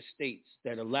go to the states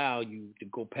that allow you to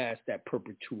go past that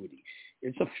perpetuity.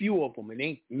 It's a few of them. It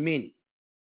ain't many.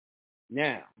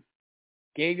 Now,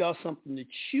 gave y'all something to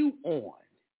chew on.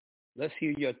 Let's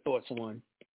hear your thoughts on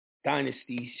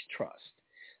dynasty trust.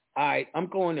 All right, I'm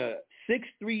going to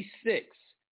 636-249.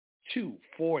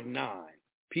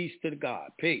 Peace to the God.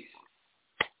 Peace.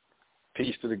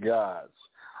 Peace to the gods.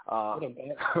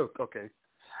 Okay.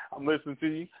 I'm listening to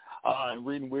you and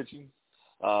reading with you.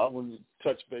 I want to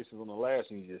touch bases on the last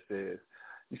thing you just said.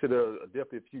 You said there are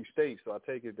definitely a few states, so I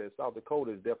take it that South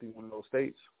Dakota is definitely one of those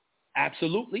states?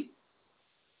 Absolutely.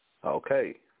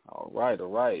 Okay. All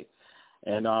right.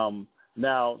 And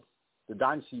now the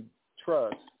Dynasty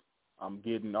Trust, I'm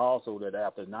getting also that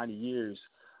after 90 years.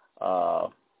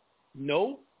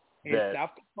 No, in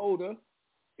South Dakota,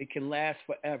 it can last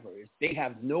forever. They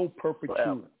have no perpetuity.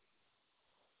 Forever.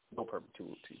 No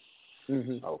perpetuity.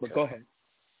 Mm-hmm. Okay. But go ahead.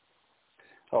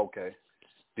 Okay.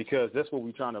 Because that's what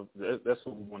we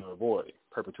want to avoid,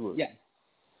 perpetuity.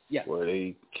 Yeah. Where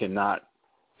they cannot,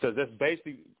 because that's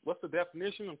basically, what's the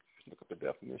definition? Look up the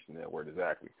definition of that word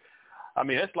exactly. I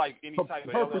mean, it's like any type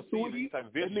of LLC, any type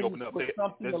of business you open up. For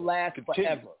something to last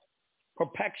forever.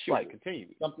 Perpetual. Right, continue.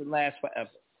 Something lasts forever.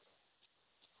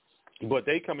 But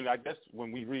they come in, I guess,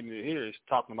 when we reading it here, it's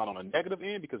talking about on a negative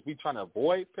end because we're trying to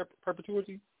avoid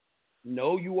perpetuity?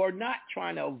 No, you are not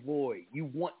trying to avoid. You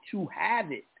want to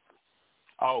have it.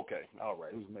 Oh, okay. All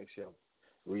right. Let's make sure I'm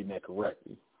reading that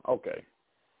correctly. Okay.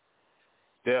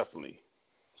 Definitely.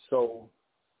 So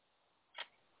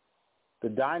the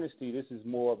dynasty, this is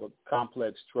more of a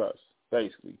complex trust,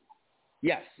 basically.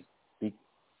 Yes.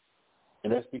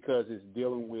 And that's because it's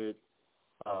dealing with,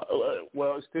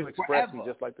 it's still expressing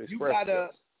just like the express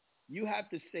trust. You have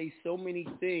to say so many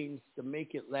things to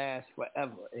make it last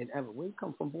forever and ever. Where you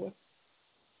come from, boy?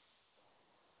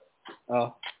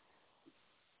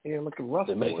 You're looking rough.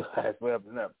 To make it last forever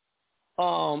and ever.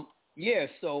 Yeah,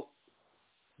 so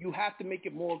you have to make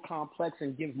it more complex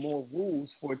and give more rules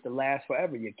for it to last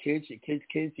forever. Your kids, your kids'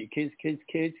 kids, your kids' kids'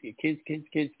 kids, your kids' kids'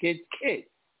 kids' kids' kids.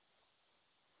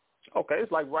 Okay,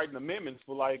 it's like writing amendments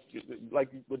for like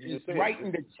what you just said.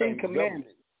 Writing the 10 Commandments.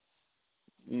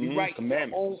 Mm-hmm. You write your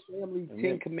own family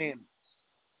 10 Commandments.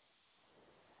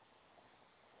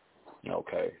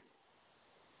 Okay.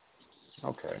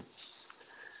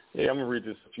 Yeah, I'm gonna read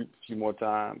this a few more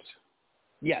times.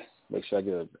 Yes. Make sure I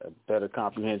get a better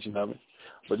comprehension of it.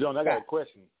 But John, I got a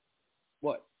question.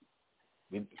 What?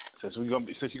 Since you're gonna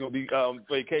be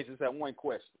vacation, just have one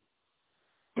question.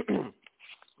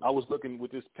 I was looking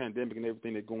with this pandemic and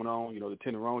everything that's going on, the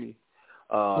Teneroni.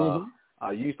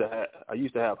 I used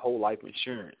to have whole life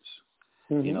insurance.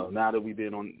 Now that we've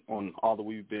been on all that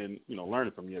we've been,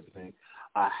 learning from you, everything,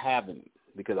 I haven't,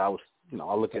 because I was,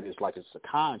 I look at it like it's a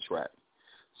contract.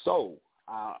 So,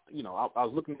 I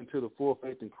was looking into the full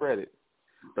faith and credit,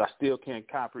 but I still can't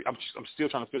comprehend. I'm still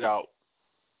trying to figure out.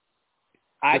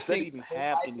 I think even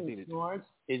have anything insurance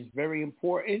is very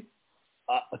important,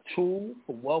 a tool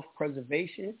for wealth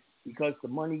preservation, because the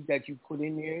money that you put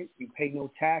in there, you pay no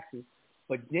taxes,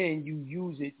 but then you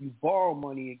use it, you borrow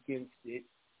money against it,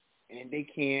 and they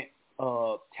can't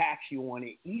tax you on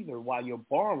it either while you're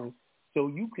borrowing. So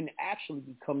you can actually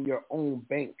become your own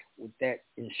bank with that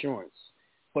insurance.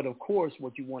 But of course,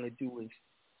 what you want to do is,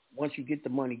 once you get the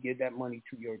money, give that money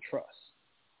to your trust.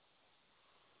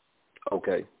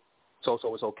 Okay. So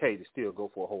it's okay to still go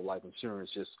for a whole life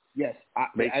insurance. Just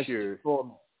make sure.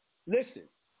 Listen,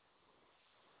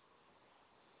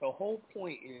 the whole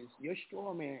point is your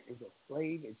straw man is a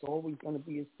slave. It's always going to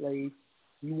be a slave.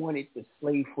 You want it to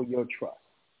slave for your trust.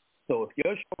 So if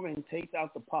your straw man takes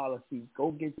out the policy, go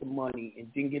get the money,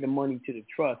 and then get the money to the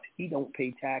trust, he don't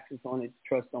pay taxes on it. The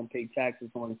trust don't pay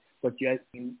taxes on it, but yet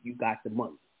you got the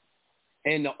money.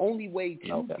 And the only way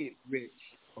to get rich,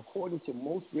 according to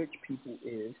most rich people,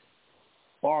 is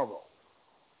borrow.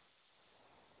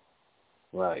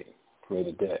 Right. Create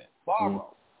a debt.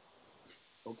 Borrow.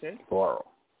 Okay? Borrow.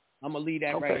 I'm going to leave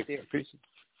that right there. Peace.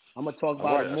 I'm going to talk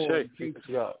about it more. Peace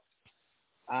to God.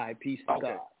 All right. Peace to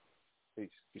God.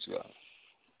 Peace to God.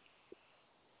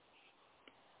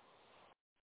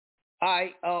 All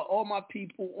right. All my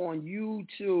people on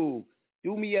YouTube,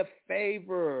 do me a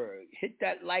favor. Hit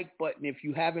that like button if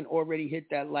you haven't already hit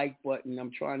that like button.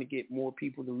 I'm trying to get more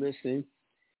people to listen.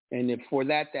 And if for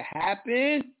that to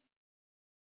happen,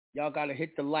 y'all got to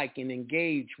hit the like and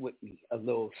engage with me a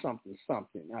little something.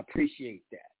 I appreciate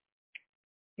that.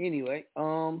 Anyway,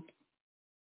 go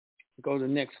to the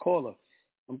next caller.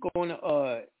 I'm going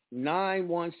to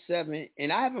 917,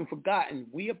 and I haven't forgotten.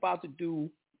 We about to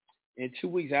do in 2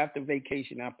 weeks after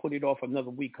vacation. I put it off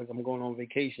another week because I'm going on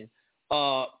vacation.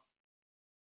 I'm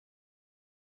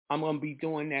going to be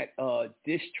doing that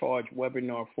discharge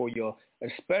webinar for you,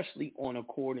 especially on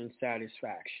accord and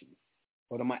satisfaction.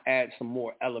 But I'm going to add some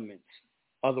more elements,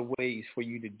 other ways for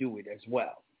you to do it as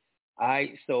well. All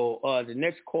right, so the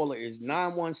next caller is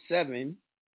 917-832.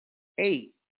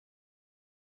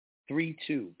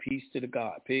 Peace to the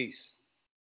God. Peace.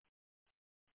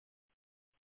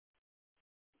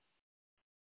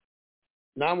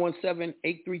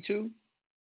 (917-832).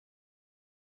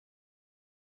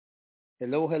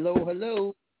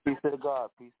 Hello. Peace to the God.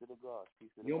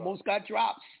 You almost got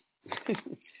drops.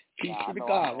 Peace to the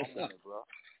God. What's up? Bro.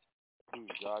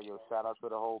 Peace, God. Yo, shout out to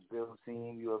the whole Bill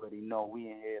team. You already know we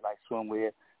in here like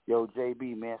swimwear. Yo,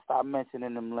 JB, man, stop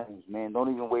mentioning them lanes, man.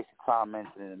 Don't even waste your time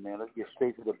mentioning them, man. Let's get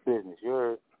straight to the business. You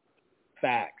heard?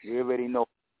 Facts. We already know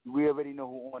who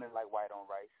on it like white on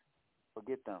rice.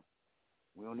 Forget them.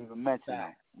 We don't even mention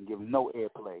them. We give them no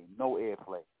airplay.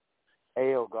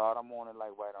 Hey, yo, God, I'm on it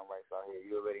like white on rice out here.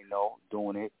 You already know.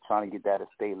 Doing it. Trying to get that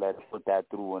estate letter, put that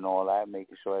through and all that.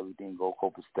 Making sure everything go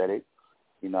copacetic.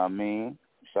 You know what I mean?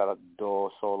 Shout out to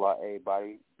Door, Solar,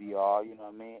 everybody. BR, you know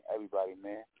what I mean? Everybody,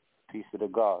 man. Peace to the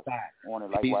God. On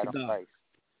it like white on rice.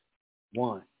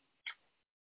 One.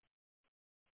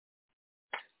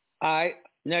 All right.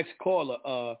 Next caller.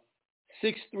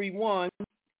 631-699.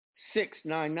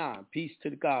 Peace to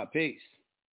the God. Peace.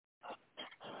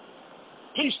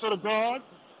 Peace to the God.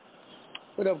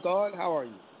 What up, God? How are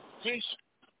you? Peace.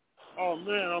 Oh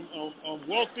man, I'm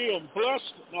wealthy. I'm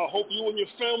blessed. And I hope you and your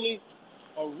family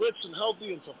are rich and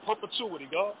healthy into perpetuity,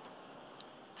 God.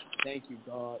 Thank you,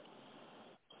 God.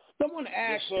 Someone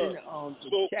asked in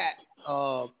the chat,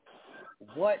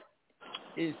 what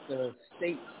is the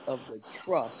states of the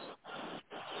trust?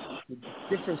 The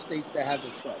different states that have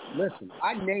the trust. Listen,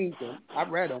 I named them. I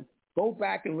read them. Go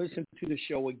back and listen to the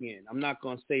show again. I'm not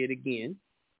going to say it again.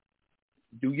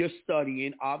 Do your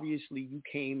studying. Obviously, you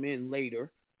came in later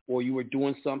or you were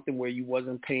doing something where you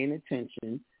wasn't paying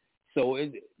attention. So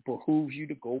it behooves you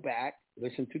to go back,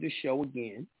 listen to the show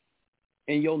again,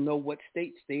 and you'll know what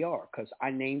states they are because I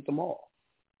named them all.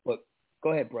 But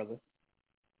go ahead, brother.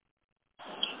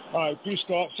 All right, peace,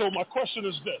 God. So my question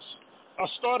is this. I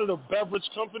started a beverage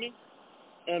company,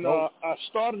 and I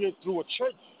started it through a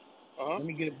church. Let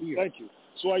me get a beer. Thank you.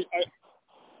 So I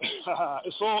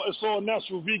it's all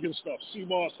natural vegan stuff.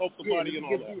 CMOS, help the body and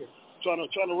all that. Beer. Trying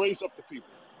to raise up the people.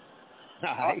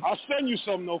 Right. I'll send you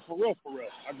some though, for real.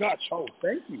 I got you. Oh,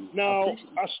 thank you. Now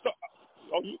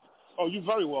you're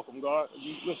very welcome, God.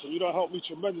 Listen, you don't help me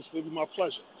tremendously. It'd be my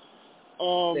pleasure.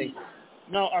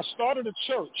 Now, I started a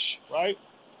church, right?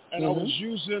 And I was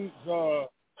using the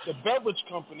beverage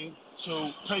company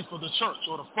to pay for the church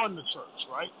or to fund the church,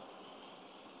 right?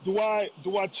 Do I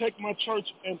take my church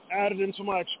and add it into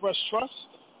my express trust?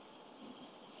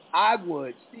 I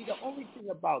would. See, the only thing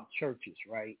about churches,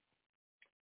 right?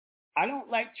 I don't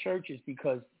like churches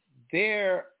because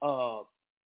their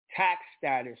tax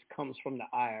status comes from the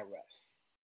IRS,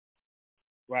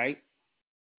 right?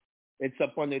 It's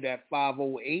up under that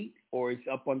 508 or it's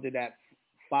up under that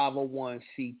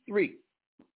 501c3.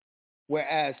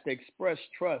 Whereas the express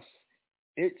trust,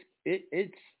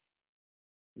 its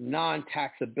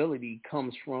non-taxability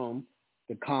comes from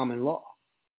the common law,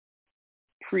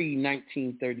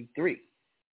 pre-1933.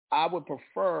 I would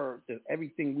prefer that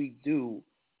everything we do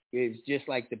is just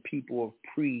like the people of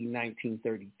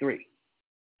pre-1933.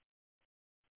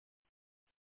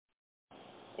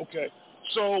 Okay.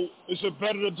 So is it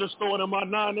better to just throw it in my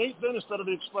 9-8 then instead of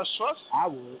the express trust? I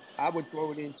would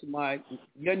throw it into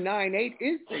your 9-8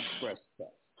 is the express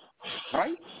trust,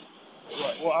 right?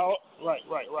 Right. Well, right.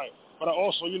 But I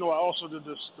also did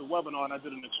the webinar and I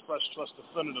did an express trust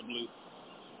definitively.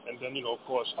 And then, of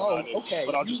course, the 9-8. Okay.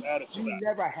 But I'll just add it to that. You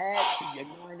never had to. Your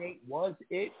 9-8 was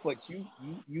it, but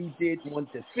you did one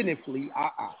definitively.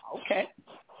 Okay.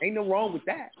 Ain't no wrong with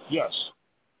that. Yes.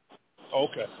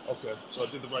 Okay. So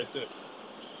I did the right thing.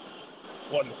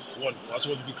 Wonderful. I just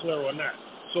wanted to be clear on that.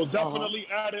 So definitely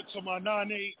add it to my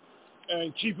 9-8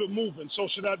 and keep it moving. So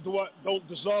don't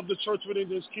dissolve the church with it,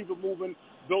 just keep it moving,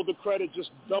 build the credit,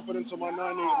 just dump it into my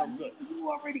 9-8 and I'm good. You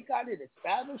already got it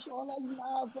established, all that. You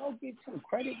might as well get some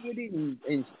credit with it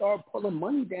and start pulling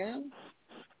money down.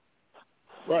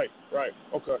 Right.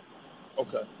 Okay,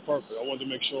 perfect. I wanted to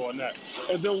make sure on that.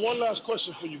 And then one last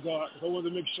question for you, God. I wanted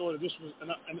to make sure that this was,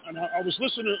 and I was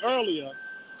listening earlier,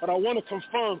 but I want to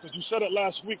confirm, because you said it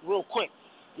last week real quick,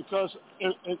 because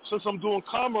since I'm doing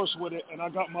commerce with it and I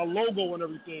got my logo and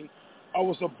everything, I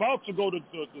was about to go to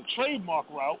the trademark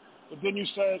route, but then you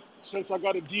said, since I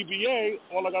got a DBA,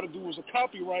 all I got to do is a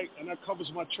copyright, and that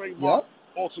covers my trademark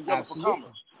altogether for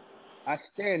commerce. I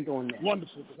stand on that.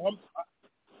 Wonderful.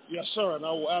 Yes, sir, and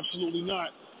I will absolutely not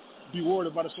be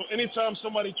worried about it. So anytime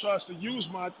somebody tries to use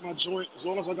my joint, as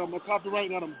long as I got my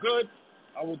copyright and I'm good,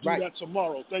 I will do that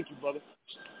tomorrow. Thank you, brother.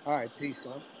 All right, peace,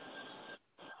 son.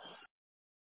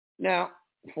 Now,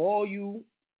 for all you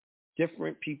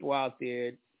different people out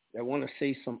there that want to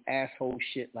say some asshole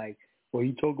shit like, well,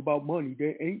 you talk about money.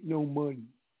 There ain't no money.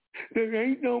 There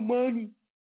ain't no money.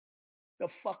 The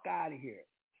fuck out of here.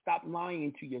 Stop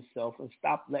lying to yourself and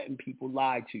stop letting people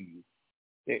lie to you.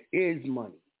 There is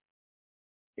money.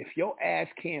 If your ass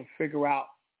can't figure out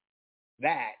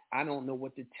that, I don't know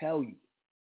what to tell you.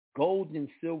 Gold and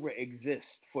silver exist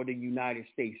for the United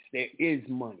States. There is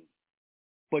money.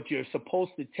 But you're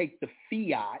supposed to take the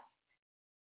fiat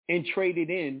and trade it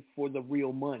in for the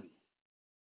real money.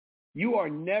 You are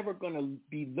never going to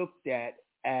be looked at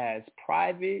as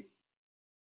private,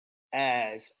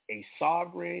 as a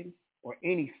sovereign, or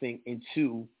anything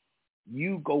until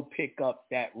you go pick up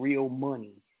that real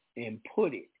money and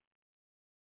put it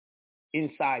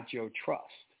inside your trust,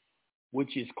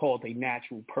 which is called a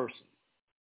natural person.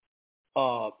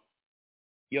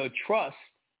 Your trust,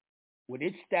 with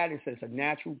its status as a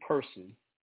natural person,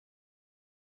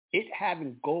 it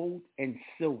having gold and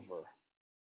silver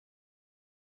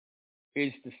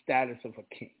is the status of a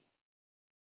king.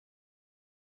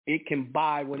 It can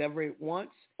buy whatever it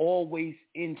wants, always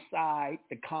inside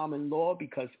the common law,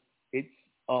 because it's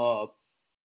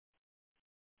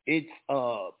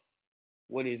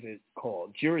what is it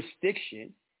called?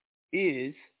 Jurisdiction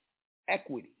is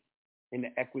equity in the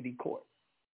equity court.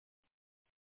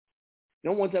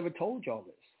 No one's ever told y'all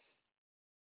this.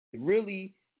 To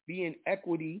really be in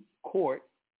equity court,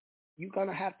 you're going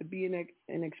to have to be in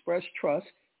an express trust.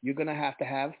 You're going to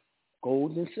have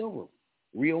gold and silver,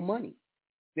 real money.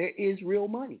 There is real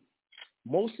money.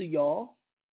 Most of y'all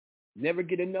never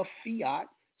get enough fiat,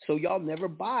 so y'all never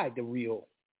buy the real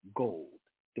gold,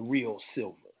 the real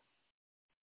silver.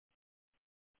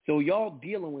 So y'all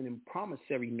dealing with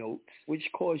promissory notes, which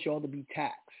cause y'all to be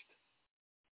taxed.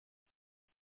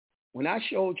 When I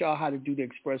showed y'all how to do the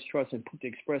express trust and put the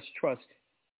express trust,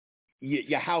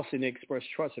 your house in the express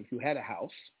trust, if you had a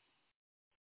house,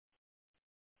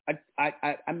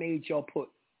 I made y'all put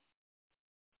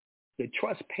the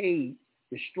trust paid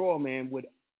the straw man with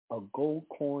a gold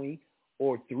coin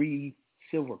or 3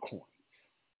 silver coins.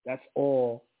 That's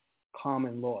all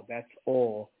common law. That's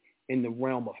all in the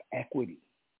realm of equity.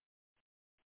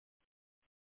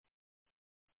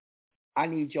 I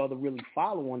need y'all to really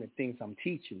follow on the things I'm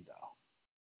teaching,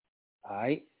 though. All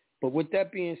right? But with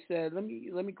that being said, let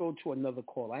me go to another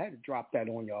call. I had to drop that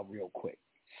on y'all real quick.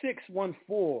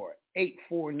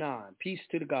 614-849. Peace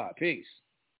to the God. Peace.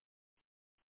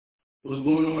 What's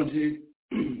going on, G?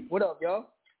 What up, y'all?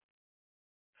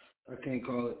 I can't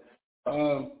call it.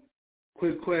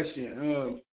 Quick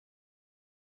question.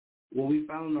 When we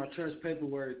filing our church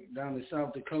paperwork down in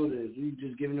South Dakota, is we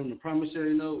just giving them the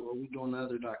promissory note, or we doing the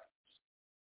other documents?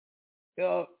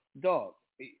 Dog,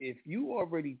 if you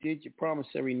already did your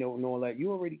promissory note and all that, you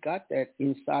already got that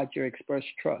inside your express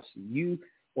trust.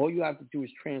 All you have to do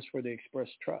is transfer the express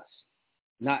trust,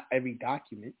 not every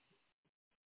document.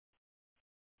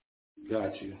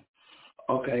 Got you.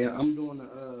 Okay, I'm on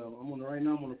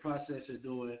the process of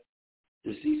doing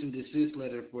the cease and desist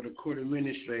letter for the court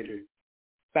administrator.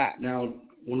 Fact. Now,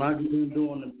 when I be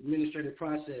doing the administrative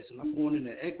process, and I'm going in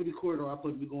the equity court, or I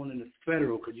supposed to be going in the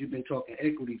federal, because you've been talking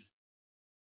equity.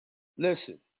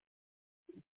 Listen,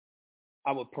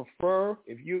 I would prefer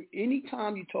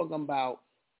anytime you're talking about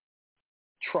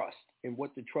trust and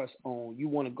what the trust owns, you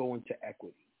want to go into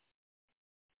equity.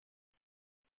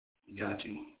 Got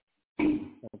you.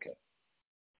 Okay.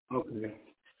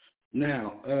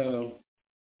 Now,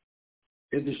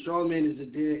 if the straw man is a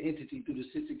dead entity through the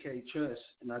 60K trust,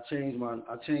 and I changed my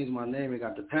name and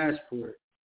got the passport,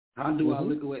 how do I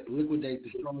liquidate the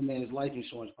straw man's life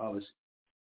insurance policy?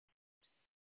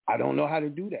 I don't know how to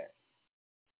do that.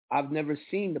 I've never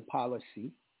seen the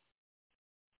policy.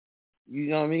 You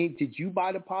know what I mean? Did you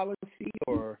buy the policy,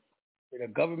 or did a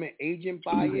government agent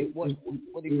buy it? What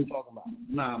are you talking about?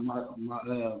 Nah,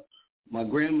 my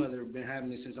grandmother been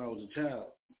having it since I was a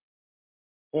child.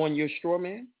 On your straw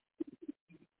man?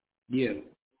 Yeah.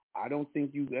 I don't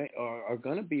think you are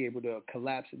going to be able to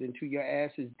collapse it until your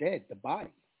ass is dead, the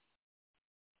body.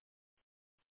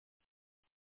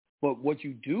 But what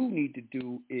you do need to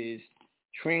do is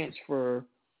transfer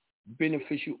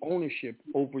beneficial ownership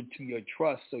over to your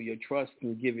trust, so your trust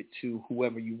can give it to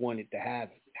whoever you want it to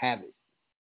have it.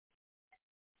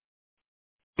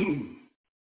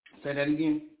 Say that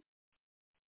again.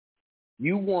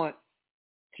 You want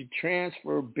to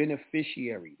transfer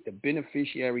beneficiary. The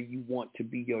beneficiary you want to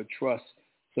be your trust,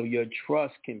 so your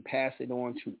trust can pass it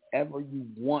on to whoever you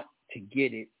want to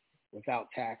get it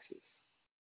without taxes.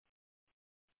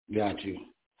 Got you.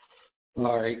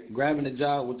 All right. Grabbing a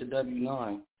job with the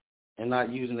W-9 and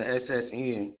not using the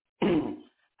SSN,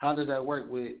 how does that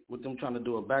work with them trying to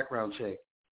do a background check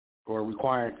or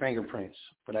requiring fingerprints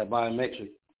for that biometric?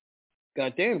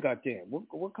 Goddamn.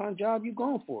 What kind of job you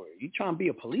going for? You trying to be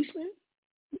a policeman?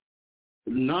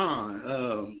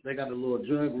 Nah. They got a little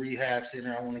drug rehab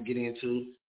center I want to get into.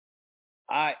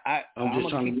 I'm just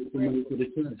trying to get some money for the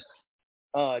test.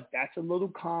 That's a little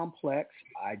complex.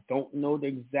 I don't know the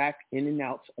exact in and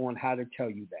outs on how to tell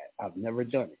you that. I've never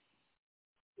done it.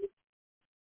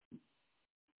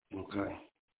 Okay.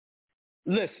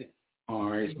 Listen. All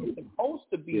right. You're supposed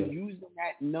to be using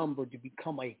that number to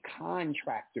become a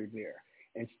contractor there.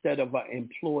 Instead of an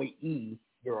employee,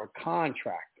 you're a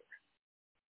contractor.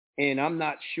 And I'm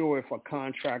not sure if a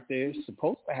contractor is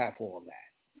supposed to have all that.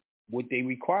 Would they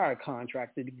require a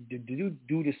contractor to do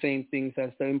the same things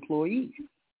as the employee?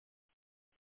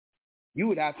 You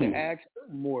would have to ask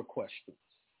more questions.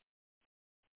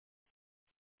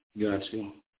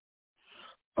 Gotcha.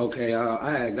 Okay,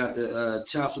 I had got the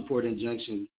child support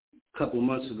injunction a couple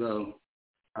months ago.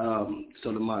 So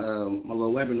that my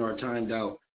little webinar timed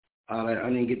out. I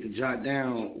didn't get to jot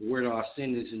down where do I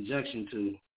send this injunction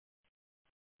to.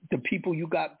 The people you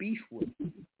got beef with.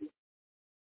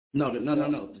 No.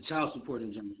 The child support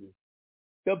injunction.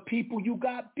 The people you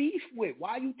got beef with.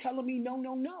 Why are you telling me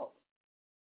no?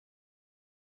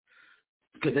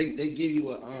 Because they give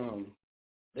you a a little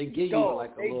administrative. They give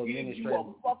you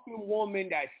a fucking woman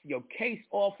that's your case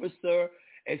officer.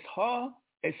 It's her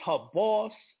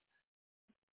boss,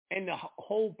 and the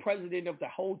whole president of the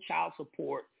whole child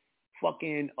support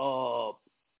fucking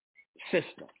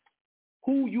system.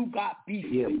 Who you got beef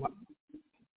with?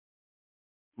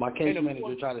 My case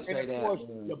manager tried to say that. Of course,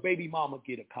 your baby mama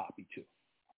get a copy too.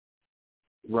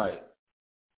 Right.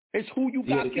 It's who you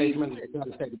got beef with. The case manager tried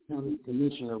to say the county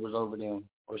commissioner was over them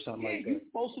or something like that. You're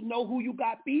supposed to know who you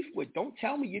got beef with. Don't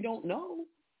tell me you don't know.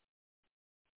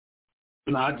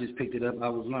 No, I just picked it up. I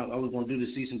was going to do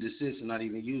the cease and desist and not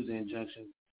even use the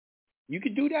injunction. You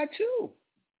could do that too.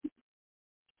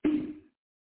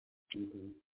 Mm-hmm.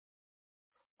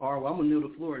 All right, well, I'm going to kneel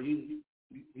the floor. You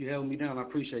held me down. I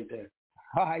appreciate that.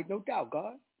 All right, no doubt,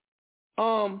 God.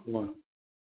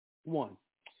 One.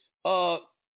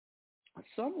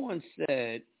 Someone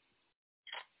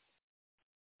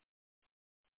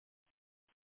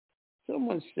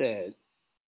said,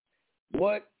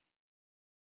 what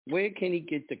where can he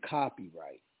get the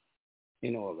copyright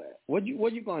and all that? What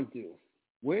you gonna do?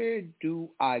 Where do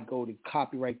I go to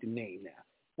copyright the name now?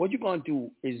 What you're gonna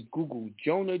do is Google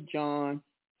Jonah John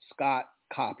Scott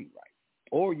copyright,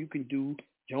 or you can do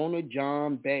Jonah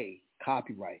John Bay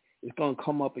copyright. It's gonna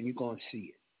come up and you're gonna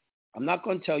see it. I'm not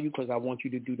gonna tell you because I want you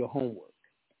to do the homework.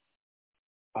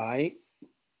 All right,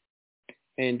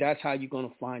 and that's how you're gonna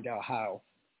find out how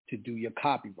to do your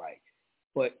copyright.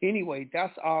 But anyway,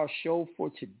 that's our show for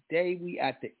today. We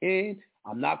at the end.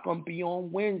 I'm not going to be on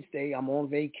Wednesday. I'm on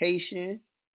vacation.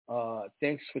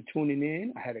 Thanks for tuning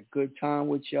in. I had a good time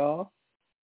with y'all.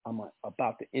 I'm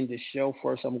about to end the show.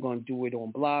 First, I'm going to do it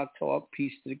on Blog Talk.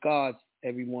 Peace to the gods,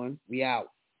 everyone. We out.